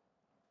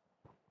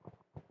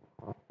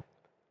 Mudge.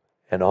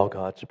 And all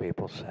God's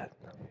people said,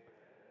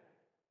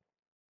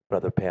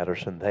 Brother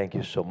Patterson, thank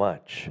you so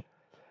much.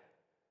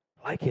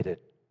 I'd like you to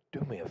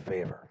do me a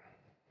favor.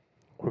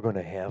 We're going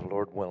to have,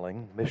 Lord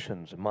willing,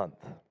 Missions Month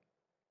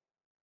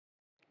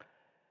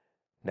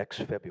next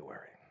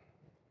February,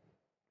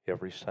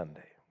 every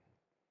Sunday.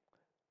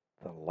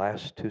 The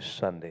last 2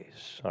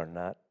 Sundays are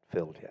not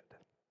filled yet.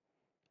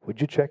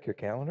 Would you check your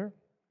calendar?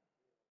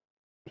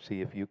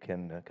 See if you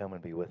can come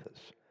and be with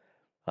us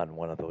on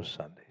one of those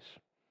Sundays.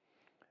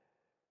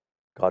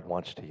 God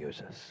wants to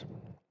use us.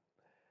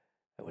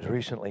 I was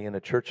recently in a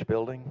church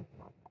building,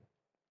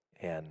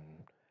 and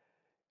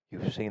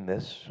you've seen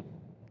this.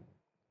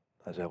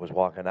 As I was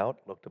walking out,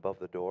 looked above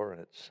the door,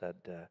 and it said,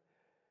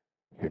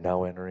 you're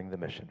now entering the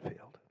mission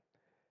field.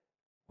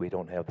 We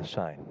don't have the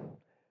sign,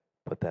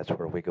 but that's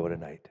where we go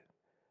tonight.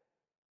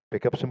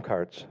 Pick up some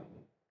cards.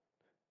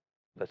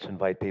 Let's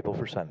invite people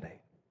for Sunday.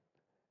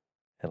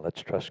 And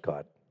let's trust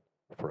God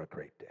for a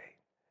great day.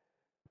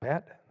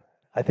 Pat,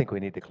 I think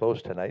we need to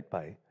close tonight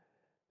by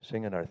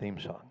singing our theme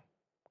song,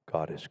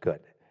 God is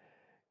Good.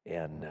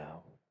 And I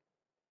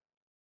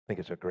think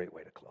it's a great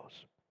way to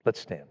close. Let's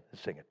stand and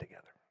sing it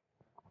together.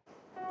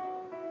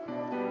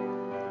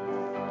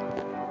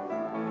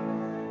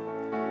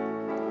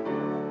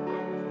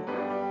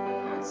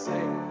 Let's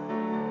sing.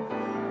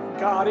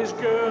 God is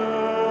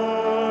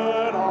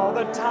good all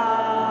the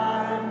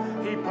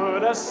time. He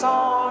put a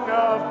song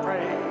of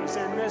praise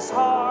in this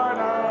heart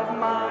of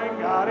mine.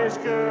 God is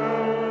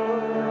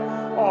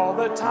good all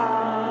the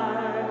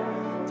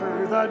time.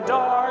 Through the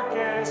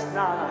darkest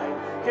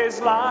night,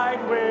 his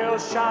light will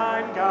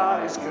shine.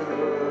 God is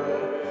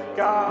good.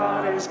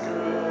 God is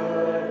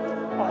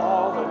good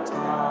all the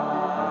time.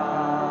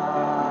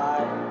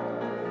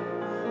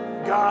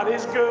 God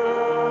is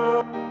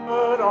good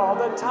all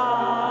the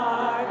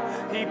time.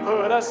 He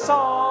put a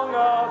song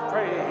of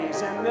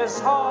praise in this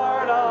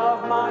heart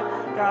of mine.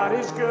 God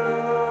is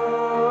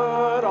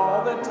good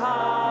all the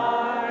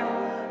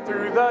time.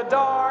 Through the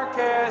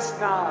darkest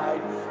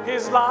night,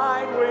 his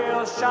light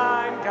will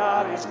shine.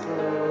 God is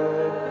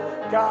good.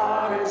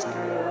 God is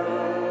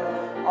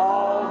good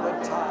all the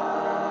time.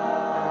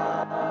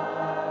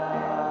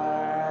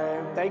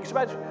 Thanks so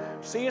much.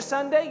 See you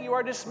Sunday. You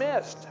are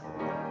dismissed.